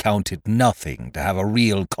don't count it nothing to have a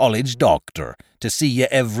real college doctor to see you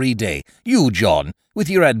every day. You, John, with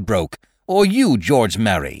your head broke, or you, George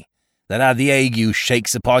Mary, that had the ague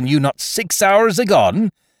shakes upon you not 6 hours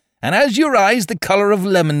agone, and has your eyes the colour of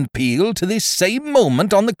lemon peel to this same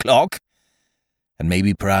moment on the clock. And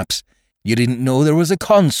maybe perhaps you didn't know there was a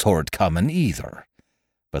consort comin' either.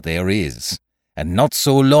 But there is, and not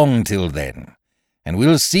so long till then, and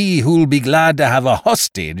we'll see who'll be glad to have a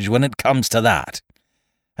hostage when it comes to that.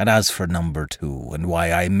 And as for number 2, and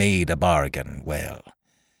why I made a bargain, well,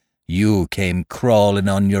 you came crawling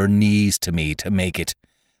on your knees to me to make it.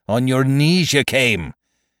 On your knees you came.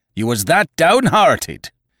 You was that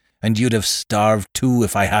downhearted, and you'd have starved too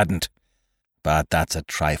if I hadn't. But that's a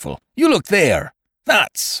trifle. You look there.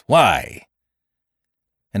 That's why.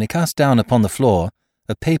 And he cast down upon the floor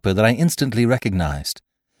a paper that I instantly recognized,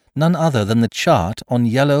 none other than the chart on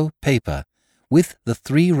yellow paper with the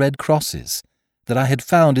 3 red crosses that I had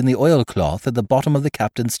found in the oilcloth at the bottom of the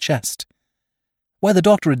captain's chest. Why the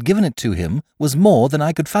doctor had given it to him was more than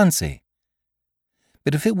I could fancy.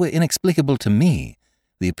 But if it were inexplicable to me,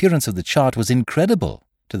 the appearance of the chart was incredible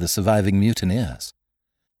to the surviving mutineers.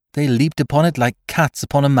 They leaped upon it like cats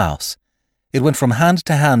upon a mouse. It went from hand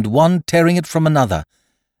to hand, one tearing it from another,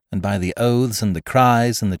 and by the oaths and the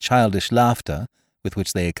cries and the childish laughter with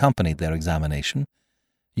which they accompanied their examination,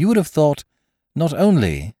 you would have thought not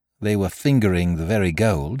only they were fingering the very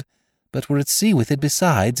gold, but were at sea with it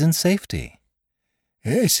besides in safety.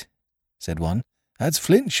 Yes, said one, that's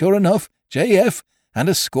Flint, sure enough, J.F., and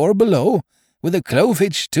a score below, with a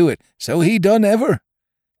clove-hitch to it, so he done ever.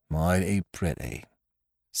 Mighty pretty,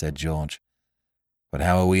 said George. But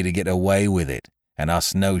how are we to get away with it, and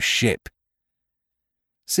us no ship?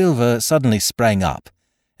 Silver suddenly sprang up,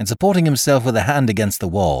 and supporting himself with a hand against the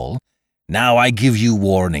wall, "Now I give you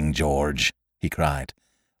warning, George," he cried.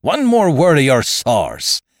 "One more word of your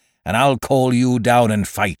sauce, and I'll call you down and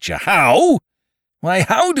fight you. How? Why,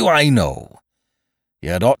 how do I know?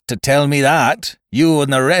 You'd ought to tell me that, you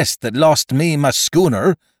and the rest that lost me my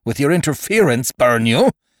schooner with your interference, burn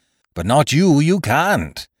you. But not you, you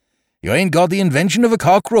can't. You ain't got the invention of a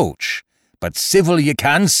cockroach. But civil you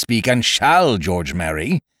can speak and shall, George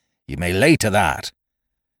Mary. You may lay to that."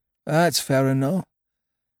 "That's fair enough,"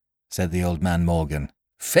 said the old man Morgan.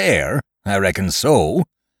 "Fair? I reckon so,"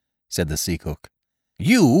 said the sea cook.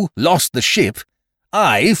 "You lost the ship.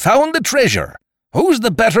 I found the treasure. Who's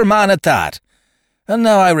the better man at that? And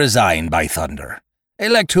now I resign, by thunder.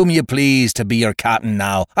 Elect whom you please to be your captain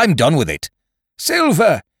now. I'm done with it."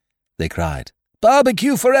 "Silver!" they cried.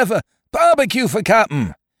 "Barbecue forever! Barbecue for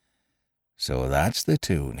captain!" "So that's the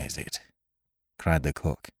tune, is it?" cried the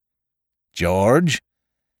cook. "George,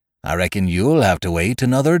 I reckon you'll have to wait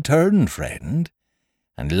another turn, friend.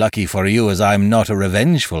 And lucky for you as I'm not a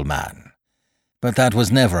revengeful man. But that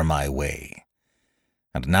was never my way.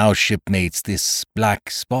 And now, shipmates, this black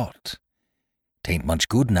spot. 'Tain't much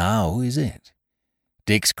good now, is it?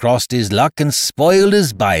 Dick's crossed his luck and spoiled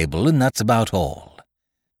his Bible, and that's about all."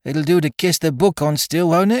 "It'll do to kiss the book on still,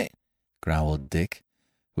 won't it?" growled Dick,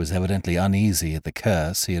 who was evidently uneasy at the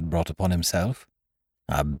curse he had brought upon himself.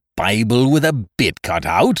 "A Bible with a bit cut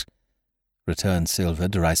out?" returned Silver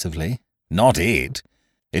derisively. "Not it.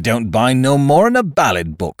 It don't bind no more'n a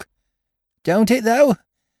ballad book." "Don't it, though?"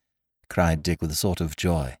 cried Dick with a sort of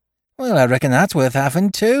joy. "Well, I reckon that's worth having,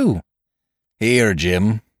 too." "Here,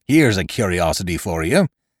 Jim, here's a curiosity for you,"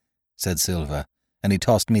 said Silver, and he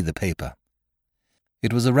tossed me the paper.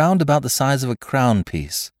 It was around about the size of a crown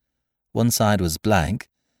piece. One side was blank,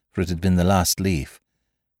 for it had been the last leaf,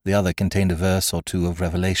 The other contained a verse or two of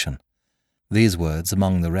Revelation. These words,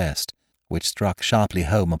 among the rest, which struck sharply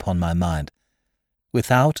home upon my mind: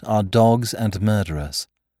 "Without are dogs and murderers."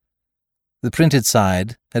 The printed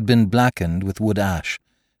side had been blackened with wood ash,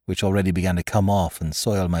 which already began to come off and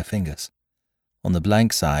soil my fingers. On the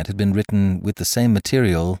blank side had been written with the same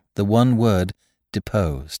material the one word,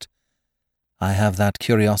 "deposed." I have that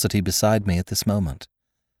curiosity beside me at this moment,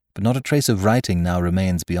 but not a trace of writing now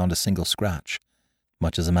remains beyond a single scratch,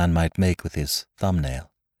 much as a man might make with his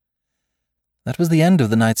thumbnail. That was the end of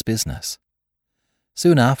the night's business.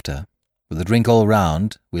 Soon after, with a drink all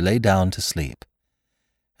round, we lay down to sleep,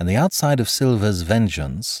 and the outside of Silver's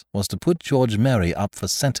vengeance was to put George Merry up for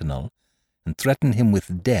sentinel and threaten him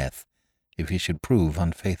with death if he should prove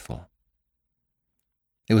unfaithful.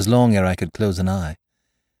 It was long ere I could close an eye,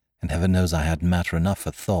 and heaven knows I had matter enough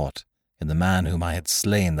for thought in the man whom I had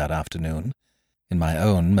slain that afternoon, in my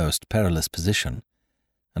own most perilous position,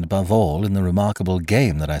 and above all in the remarkable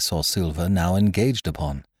game that I saw Silver now engaged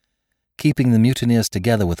upon, keeping the mutineers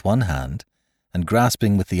together with one hand, and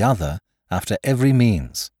grasping with the other after every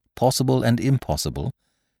means, possible and impossible,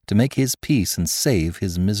 to make his peace and save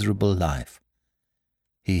his miserable life.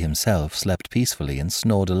 He himself slept peacefully and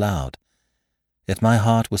snored aloud, yet my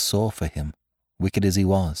heart was sore for him, wicked as he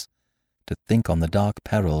was, to think on the dark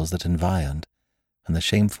perils that environed, and the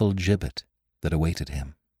shameful gibbet that awaited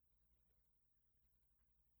him.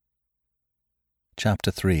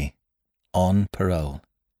 Chapter 3. On Parole.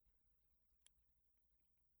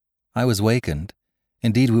 I was wakened,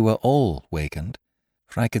 indeed we were all wakened,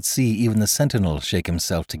 for I could see even the sentinel shake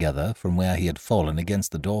himself together from where he had fallen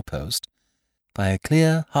against the doorpost, by a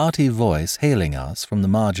clear, hearty voice hailing us from the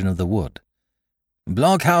margin of the wood.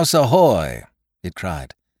 "Blockhouse ahoy!" it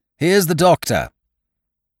cried. "Here's the doctor!"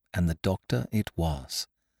 And the doctor it was.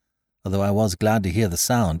 Although I was glad to hear the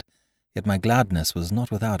sound, yet my gladness was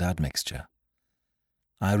not without admixture.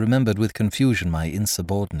 I remembered with confusion my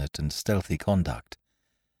insubordinate and stealthy conduct,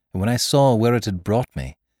 and when I saw where it had brought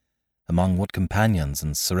me, among what companions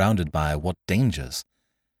and surrounded by what dangers,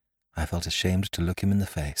 I felt ashamed to look him in the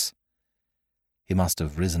face. He must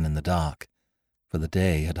have risen in the dark, for the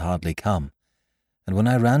day had hardly come, and when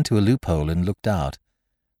I ran to a loophole and looked out,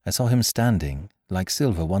 I saw him standing, like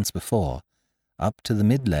Silver once before, up to the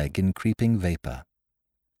mid-leg in creeping vapour.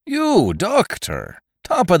 "You, doctor!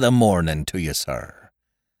 Top of the morning to you, sir!"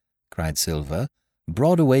 cried Silver,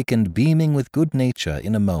 broad awake and beaming with good nature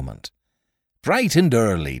in a moment. "Bright and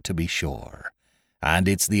early, to be sure, and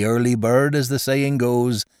it's the early bird, as the saying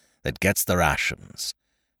goes, that gets the rations.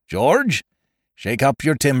 George, shake up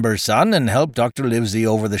your timber, son, and help Dr. Livesey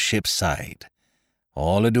over the ship's side.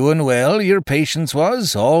 All a-doing well, your patience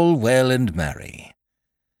was, all well and merry."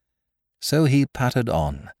 So he pattered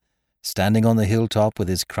on, standing on the hilltop with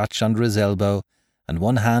his crutch under his elbow and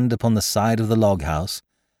one hand upon the side of the log-house,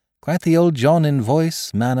 quite the old John in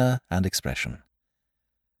voice, manner, and expression.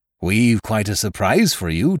 "We've quite a surprise for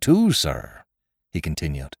you, too, sir," he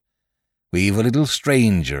continued. "We've a little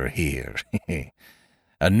stranger here,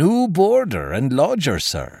 a new boarder and lodger,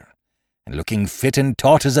 sir, and looking fit and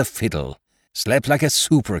taut as a fiddle. Slept like a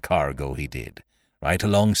supercargo, he did, right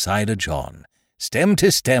alongside of John. Stem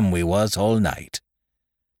to stem we was all night."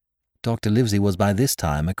 Dr. Livesey was by this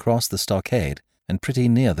time across the stockade and pretty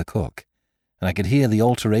near the cook, and I could hear the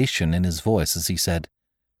alteration in his voice as he said,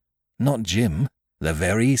 "Not Jim?" "The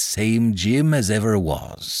very same Jim as ever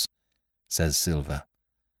was," says Silver.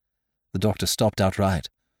 The doctor stopped outright,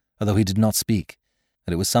 although he did not speak,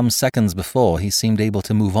 and it was some seconds before he seemed able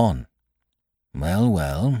to move on. "Well,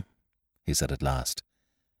 well," he said at last.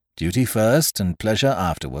 "Duty first and pleasure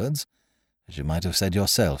afterwards, as you might have said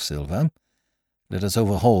yourself, Silver. Let us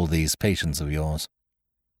overhaul these patients of yours."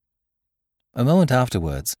 A moment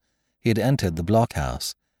afterwards, he had entered the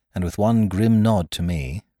blockhouse, and with one grim nod to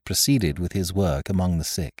me, proceeded with his work among the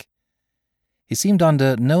sick. He seemed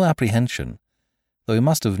under no apprehension, though he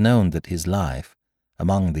must have known that his life,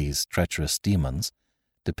 among these treacherous demons,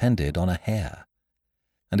 depended on a hair,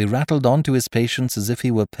 and he rattled on to his patients as if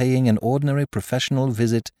he were paying an ordinary professional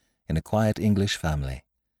visit in a quiet English family.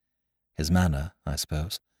 His manner, I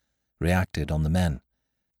suppose, reacted on the men,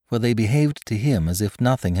 for they behaved to him as if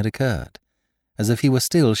nothing had occurred, as if he were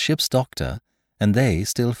still ship's doctor, and they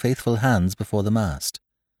still faithful hands before the mast.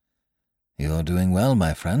 "You're doing well,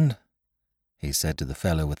 my friend," he said to the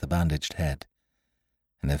fellow with the bandaged head.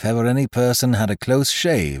 "And if ever any person had a close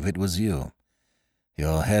shave, it was you.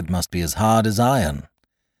 Your head must be as hard as iron.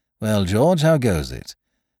 Well, George, how goes it?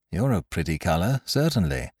 You're a pretty colour,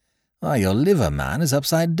 certainly. Why, your liver, man, is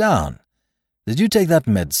upside down. Did you take that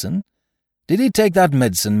medicine? Did he take that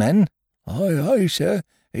medicine, men?" "Aye, aye, sir,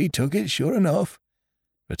 he took it sure enough,"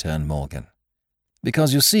 returned Morgan.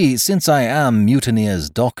 "Because, you see, since I am Mutineer's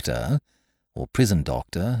doctor, or prison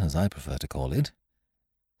doctor, as I prefer to call it,"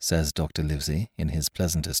 says Dr. Livesey in his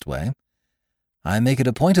pleasantest way, "I make it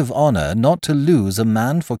a point of honour not to lose a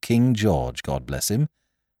man for King George, God bless him,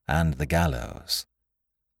 and the gallows."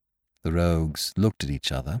 The rogues looked at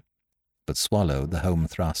each other, but swallowed the home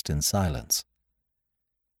thrust in silence.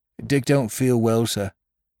 "Dick don't feel well, sir,"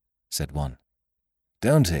 said one.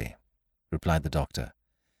 "Don't he?" replied the doctor.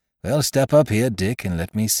 "Well, step up here, Dick, and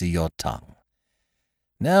let me see your tongue."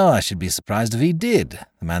 "No, I should be surprised if he did.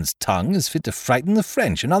 The man's tongue is fit to frighten the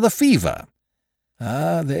French. Another fever."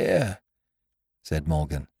 "Ah, there," said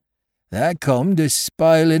Morgan. "That come to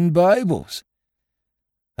spilin' Bibles."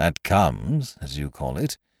 "That comes, as you call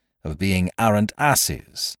it, of being arrant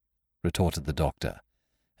asses," retorted the doctor,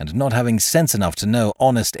 "and not having sense enough to know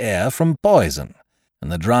honest air from poison,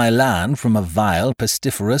 and the dry land from a vile,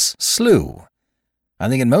 pestiferous slough. I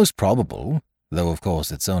think it most probable, though of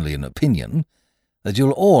course it's only an opinion, that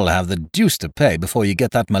you'll all have the deuce to pay before you get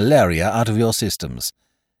that malaria out of your systems.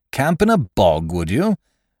 Camp in a bog, would you?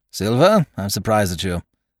 Silver, I'm surprised at you.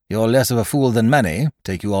 You're less of a fool than many,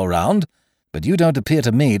 take you all round, but you don't appear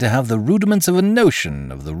to me to have the rudiments of a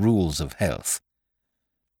notion of the rules of health.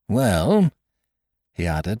 Well," he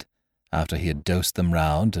added, after he had dosed them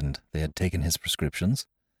round and they had taken his prescriptions,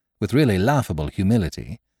 with really laughable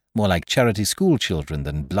humility, more like charity school children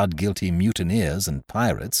than blood-guilty mutineers and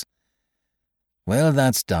pirates, "well,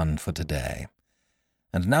 that's done for today.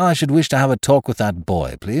 And now I should wish to have a talk with that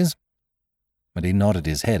boy, please." And he nodded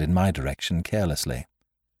his head in my direction carelessly.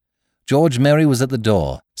 George Merry was at the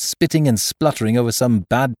door, spitting and spluttering over some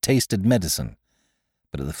bad-tasted medicine.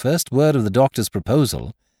 But at the first word of the doctor's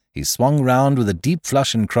proposal, he swung round with a deep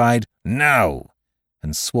flush and cried, "No!"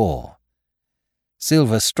 and swore.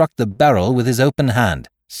 Silver struck the barrel with his open hand.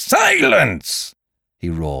 "Silence!" he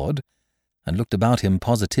roared, and looked about him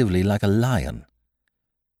positively like a lion.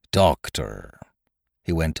 "Doctor,"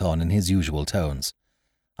 he went on in his usual tones,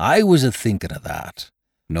 "I was a-thinking of that,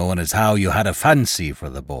 knowing as how you had a fancy for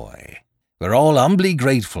the boy. We're all humbly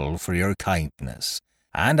grateful for your kindness,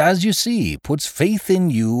 and as you see, puts faith in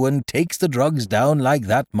you and takes the drugs down like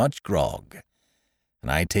that much grog. And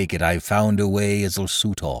I take it I've found a way as'll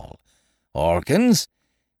suit all. Orkins,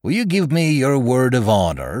 will you give me your word of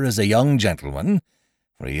honour as a young gentleman,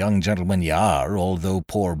 for a young gentleman you are, although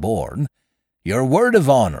poor-born, your word of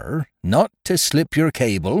honour not to slip your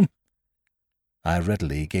cable?" I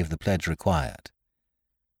readily gave the pledge required.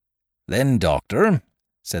 "Then, doctor,"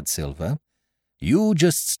 said Silver, "you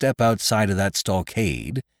just step outside of that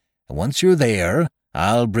stockade, and once you're there,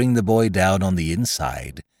 I'll bring the boy down on the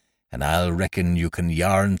inside, and I'll reckon you can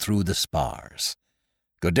yarn through the spars.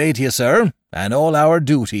 Good day to you, sir, and all our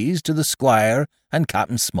duties to the squire and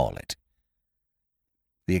Captain Smollett."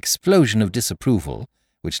 The explosion of disapproval,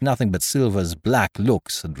 which nothing but Silver's black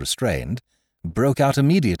looks had restrained, broke out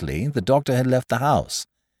immediately the doctor had left the house.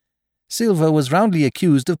 Silver was roundly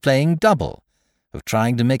accused of playing double, of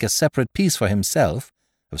trying to make a separate peace for himself,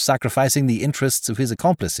 of sacrificing the interests of his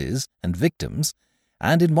accomplices and victims,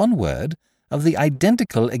 and, in one word, of the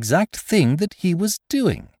identical exact thing that he was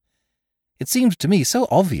doing. It seemed to me so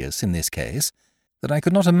obvious in this case that I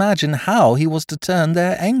could not imagine how he was to turn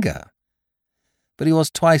their anger. But he was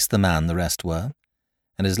twice the man the rest were,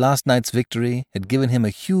 and his last night's victory had given him a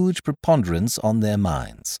huge preponderance on their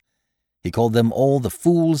minds. He called them all the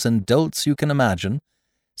fools and dolts you can imagine,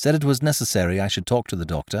 said it was necessary I should talk to the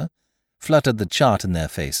doctor, fluttered the chart in their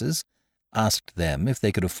faces, asked them if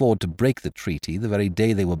they could afford to break the treaty the very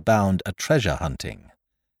day they were bound a treasure-hunting.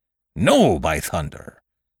 "No, by thunder!"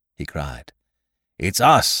 he cried. "It's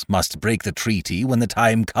us must break the treaty when the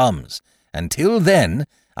time comes, and till then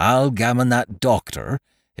I'll gammon that doctor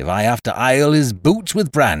if I have to ile his boots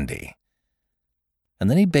with brandy." And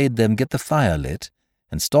then he bade them get the fire lit,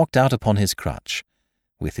 and stalked out upon his crutch,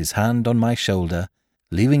 with his hand on my shoulder,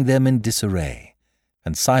 leaving them in disarray,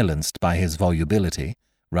 and silenced by his volubility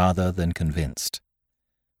rather than convinced.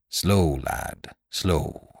 "Slow, lad,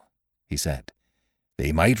 slow," he said.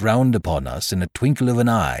 "They might round upon us in a twinkle of an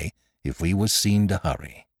eye if we was seen to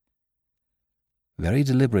hurry." Very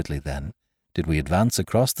deliberately, then, did we advance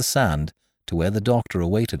across the sand to where the doctor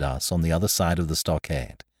awaited us on the other side of the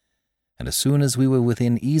stockade, and as soon as we were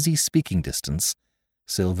within easy speaking distance,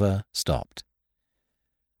 Silver stopped.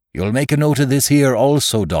 "You'll make a note of this here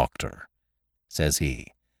also, doctor," says he,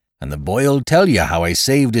 "and the boy'll tell you how I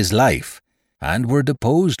saved his life, and were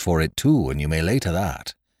deposed for it too, and you may lay to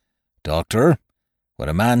that. Doctor, when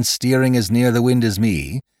a man steering as near the wind as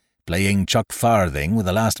me, playing chuck farthing with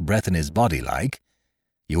the last breath in his body like,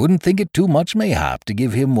 you wouldn't think it too much mayhap to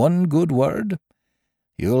give him one good word?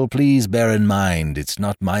 You'll please bear in mind it's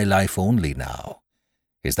not my life only now.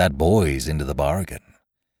 It's that boy's into the bargain.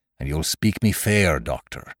 And you'll speak me fair,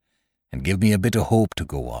 Doctor, and give me a bit of hope to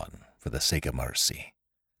go on, for the sake of mercy."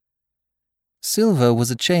 Silver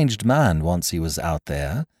was a changed man once he was out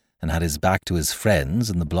there and had his back to his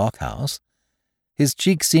friends in the blockhouse. His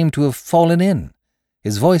cheeks seemed to have fallen in.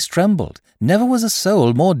 His voice trembled. Never was a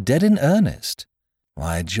soul more dead in earnest.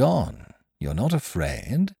 "Why, John, you're not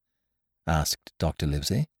afraid?" asked Dr.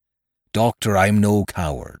 Livesey. "Doctor, I'm no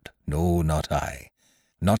coward. No, not I.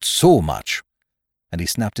 Not so much." And he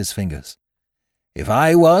snapped his fingers. "If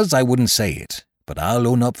I was, I wouldn't say it, but I'll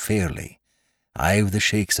own up fairly. I've the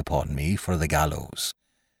shakes upon me for the gallows.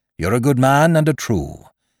 You're a good man and a true.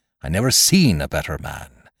 I never seen a better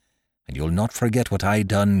man. And you'll not forget what I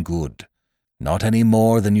done good. Not any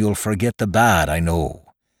more than you'll forget the bad, I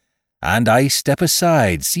know. And I step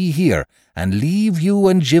aside, see here, and leave you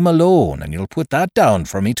and Jim alone, and you'll put that down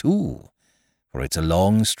for me too. For it's a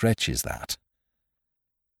long stretch, is that."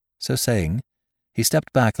 So saying, he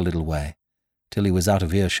stepped back a little way, till he was out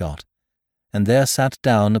of earshot, and there sat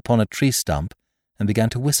down upon a tree stump and began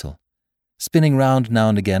to whistle, spinning round now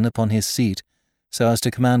and again upon his seat so as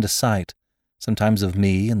to command a sight, sometimes of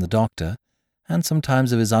me and the doctor, and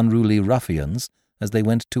sometimes of his unruly ruffians as they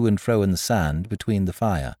went to and fro in the sand between the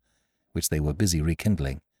fire, which they were busy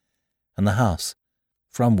rekindling, and the house,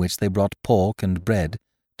 from which they brought pork and bread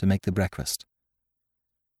to make the breakfast.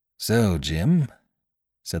 "So, Jim,"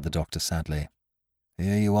 said the doctor sadly,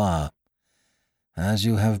 "here you are. As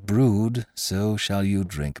you have brewed, so shall you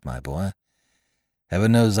drink, my boy.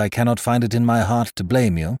 Heaven knows I cannot find it in my heart to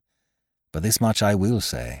blame you, but this much I will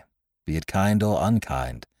say, be it kind or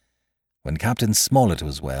unkind. When Captain Smollett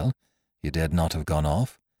was well, you dared not have gone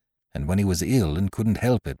off, and when he was ill and couldn't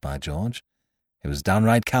help it, by George, it was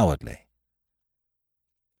downright cowardly."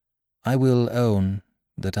 I will own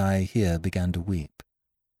that I here began to weep.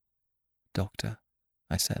 "Doctor,"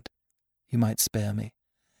 I said, "you might spare me.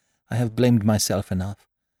 I have blamed myself enough.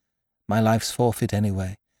 My life's forfeit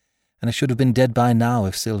anyway, and I should have been dead by now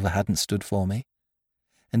if Silver hadn't stood for me.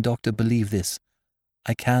 And, Doctor, believe this,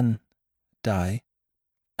 I can die,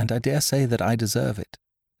 and I dare say that I deserve it.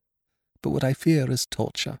 But what I fear is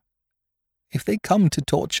torture. If they come to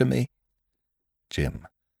torture me—" "Jim,"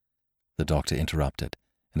 the doctor interrupted,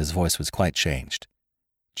 and his voice was quite changed.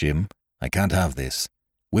 "Jim, I can't have this.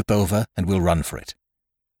 Whip over, and we'll run for it."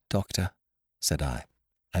 "Doctor," said I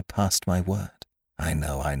passed my word." I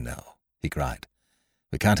know," he cried.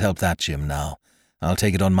 "We can't help that, Jim, now. I'll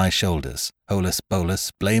take it on my shoulders. Holus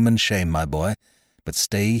bolus, blame and shame, my boy. But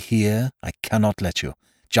stay here, I cannot let you.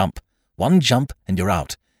 Jump. One jump, and you're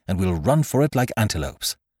out, and we'll run for it like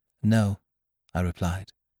antelopes." "No," I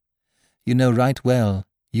replied. "You know right well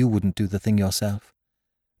you wouldn't do the thing yourself.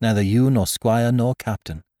 Neither you nor squire nor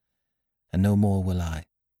captain. And no more will I.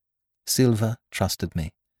 Silver trusted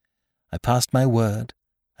me. I passed my word,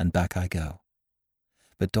 and back I go.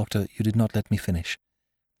 But, Doctor, you did not let me finish.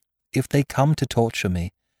 If they come to torture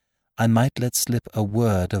me, I might let slip a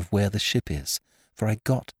word of where the ship is, for I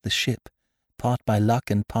got the ship, part by luck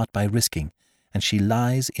and part by risking, and she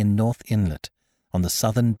lies in North Inlet, on the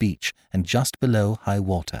southern beach and just below high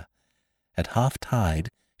water. At half-tide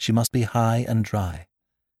she must be high and dry."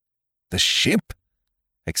 "The ship?"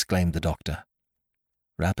 exclaimed the doctor.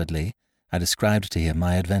 Rapidly I described to him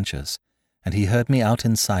my adventures, and he heard me out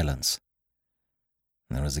in silence.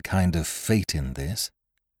 "There is a kind of fate in this,"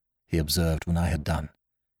 he observed when I had done.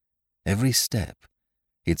 "Every step,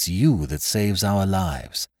 it's you that saves our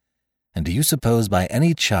lives. And do you suppose by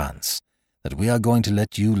any chance that we are going to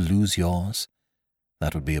let you lose yours?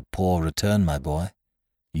 That would be a poor return, my boy.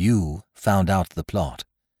 You found out the plot.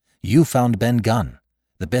 You found Ben Gunn,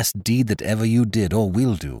 the best deed that ever you did or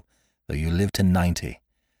will do, though you live to 90.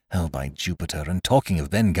 Oh, by Jupiter, and talking of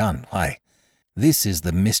Ben Gunn, why, this is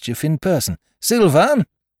the mischief in person. Silver!"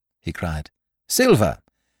 he cried. "Silver!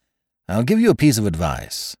 I'll give you a piece of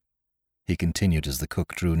advice," he continued as the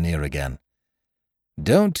cook drew near again.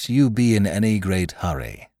 "Don't you be in any great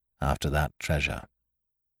hurry after that treasure."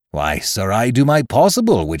 "Why, sir, I do my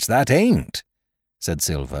possible, which that ain't," said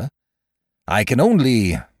Silver. "I can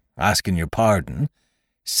only, asking your pardon,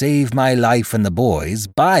 save my life and the boys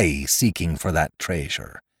by seeking for that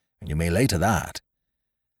treasure, and you may lay to that."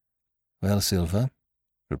 "Well, Silver,"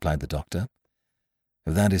 replied the doctor,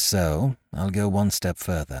 "if that is so, I'll go one step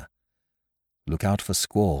further. Look out for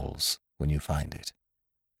squalls when you find it."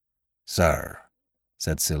 "Sir,"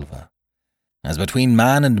 said Silver, "as between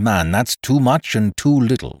man and man, that's too much and too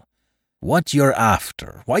little. What you're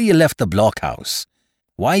after, why you left the blockhouse,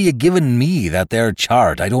 why you given me that there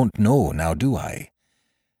chart, I don't know, now do I?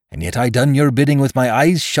 And yet I done your bidding with my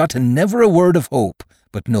eyes shut and never a word of hope.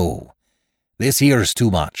 But no, this here's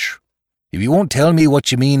too much. If you won't tell me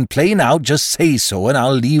what you mean plain out, just say so and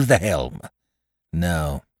I'll leave the helm."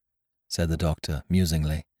 "No," said the doctor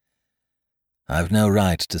musingly. "I've no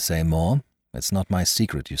right to say more. It's not my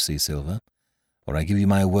secret, you see, Silver, or I give you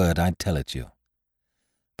my word I'd tell it you.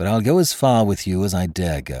 But I'll go as far with you as I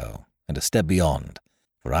dare go, and a step beyond,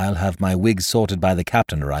 for I'll have my wig sorted by the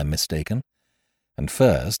captain or I'm mistaken. And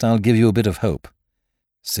first I'll give you a bit of hope.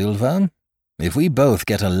 Silver, if we both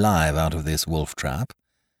get alive out of this wolf trap,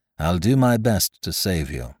 I'll do my best to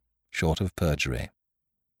save you, short of perjury."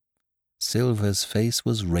 Silver's face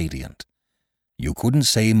was radiant. "You couldn't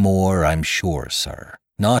say more, I'm sure, sir.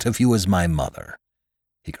 Not if you was my mother,"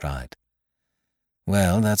 he cried.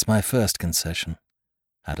 "Well, that's my first concession,"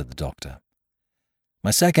 added the doctor.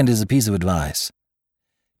 "My second is a piece of advice.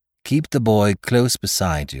 Keep the boy close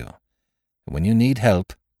beside you. When you need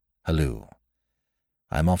help, halloo.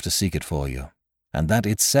 I'm off to seek it for you, and that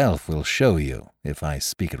itself will show you if I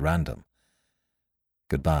speak at random.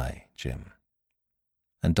 Goodbye, Jim."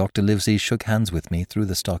 And Dr. Livesey shook hands with me through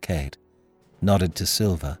the stockade, nodded to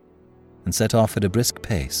Silver, and set off at a brisk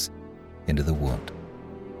pace into the wood.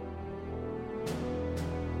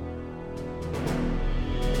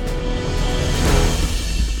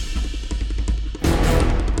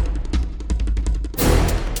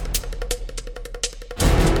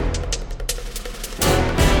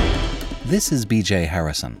 This is B.J.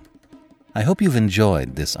 Harrison. I hope you've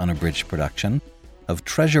enjoyed this unabridged production of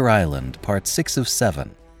Treasure Island, Part 6 of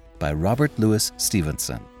 7 by Robert Louis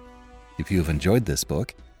Stevenson. If you've enjoyed this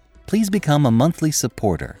book, please become a monthly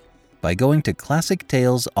supporter by going to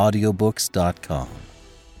ClassicTalesAudiobooks.com.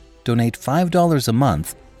 Donate $5 a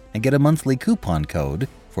month and get a monthly coupon code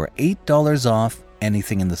for $8 off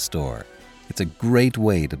anything in the store. It's a great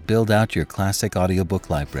way to build out your classic audiobook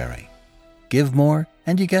library. Give more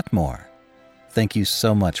and you get more. Thank you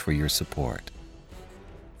so much for your support.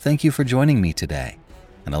 Thank you for joining me today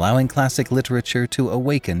and allowing classic literature to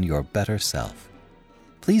awaken your better self.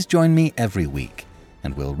 Please join me every week,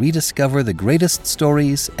 and we'll rediscover the greatest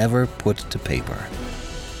stories ever put to paper.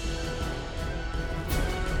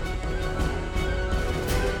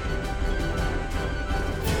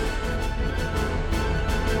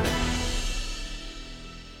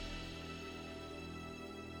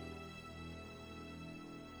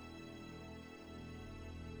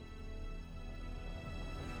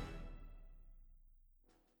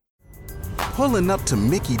 Pulling up to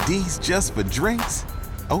Mickey D's just for drinks?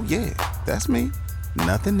 Oh yeah, that's me.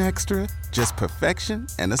 Nothing extra, just perfection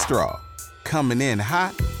and a straw. Coming in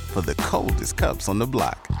hot for the coldest cups on the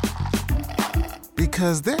block.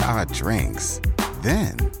 Because there are drinks.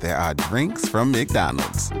 Then there are drinks from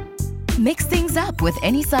McDonald's. Mix things up with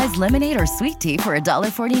any size lemonade or sweet tea for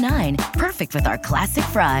 $1.49. Perfect with our classic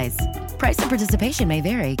fries. Price and participation may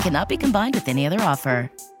vary. Cannot be combined with any other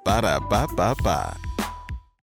offer. Ba-da-ba-ba-ba.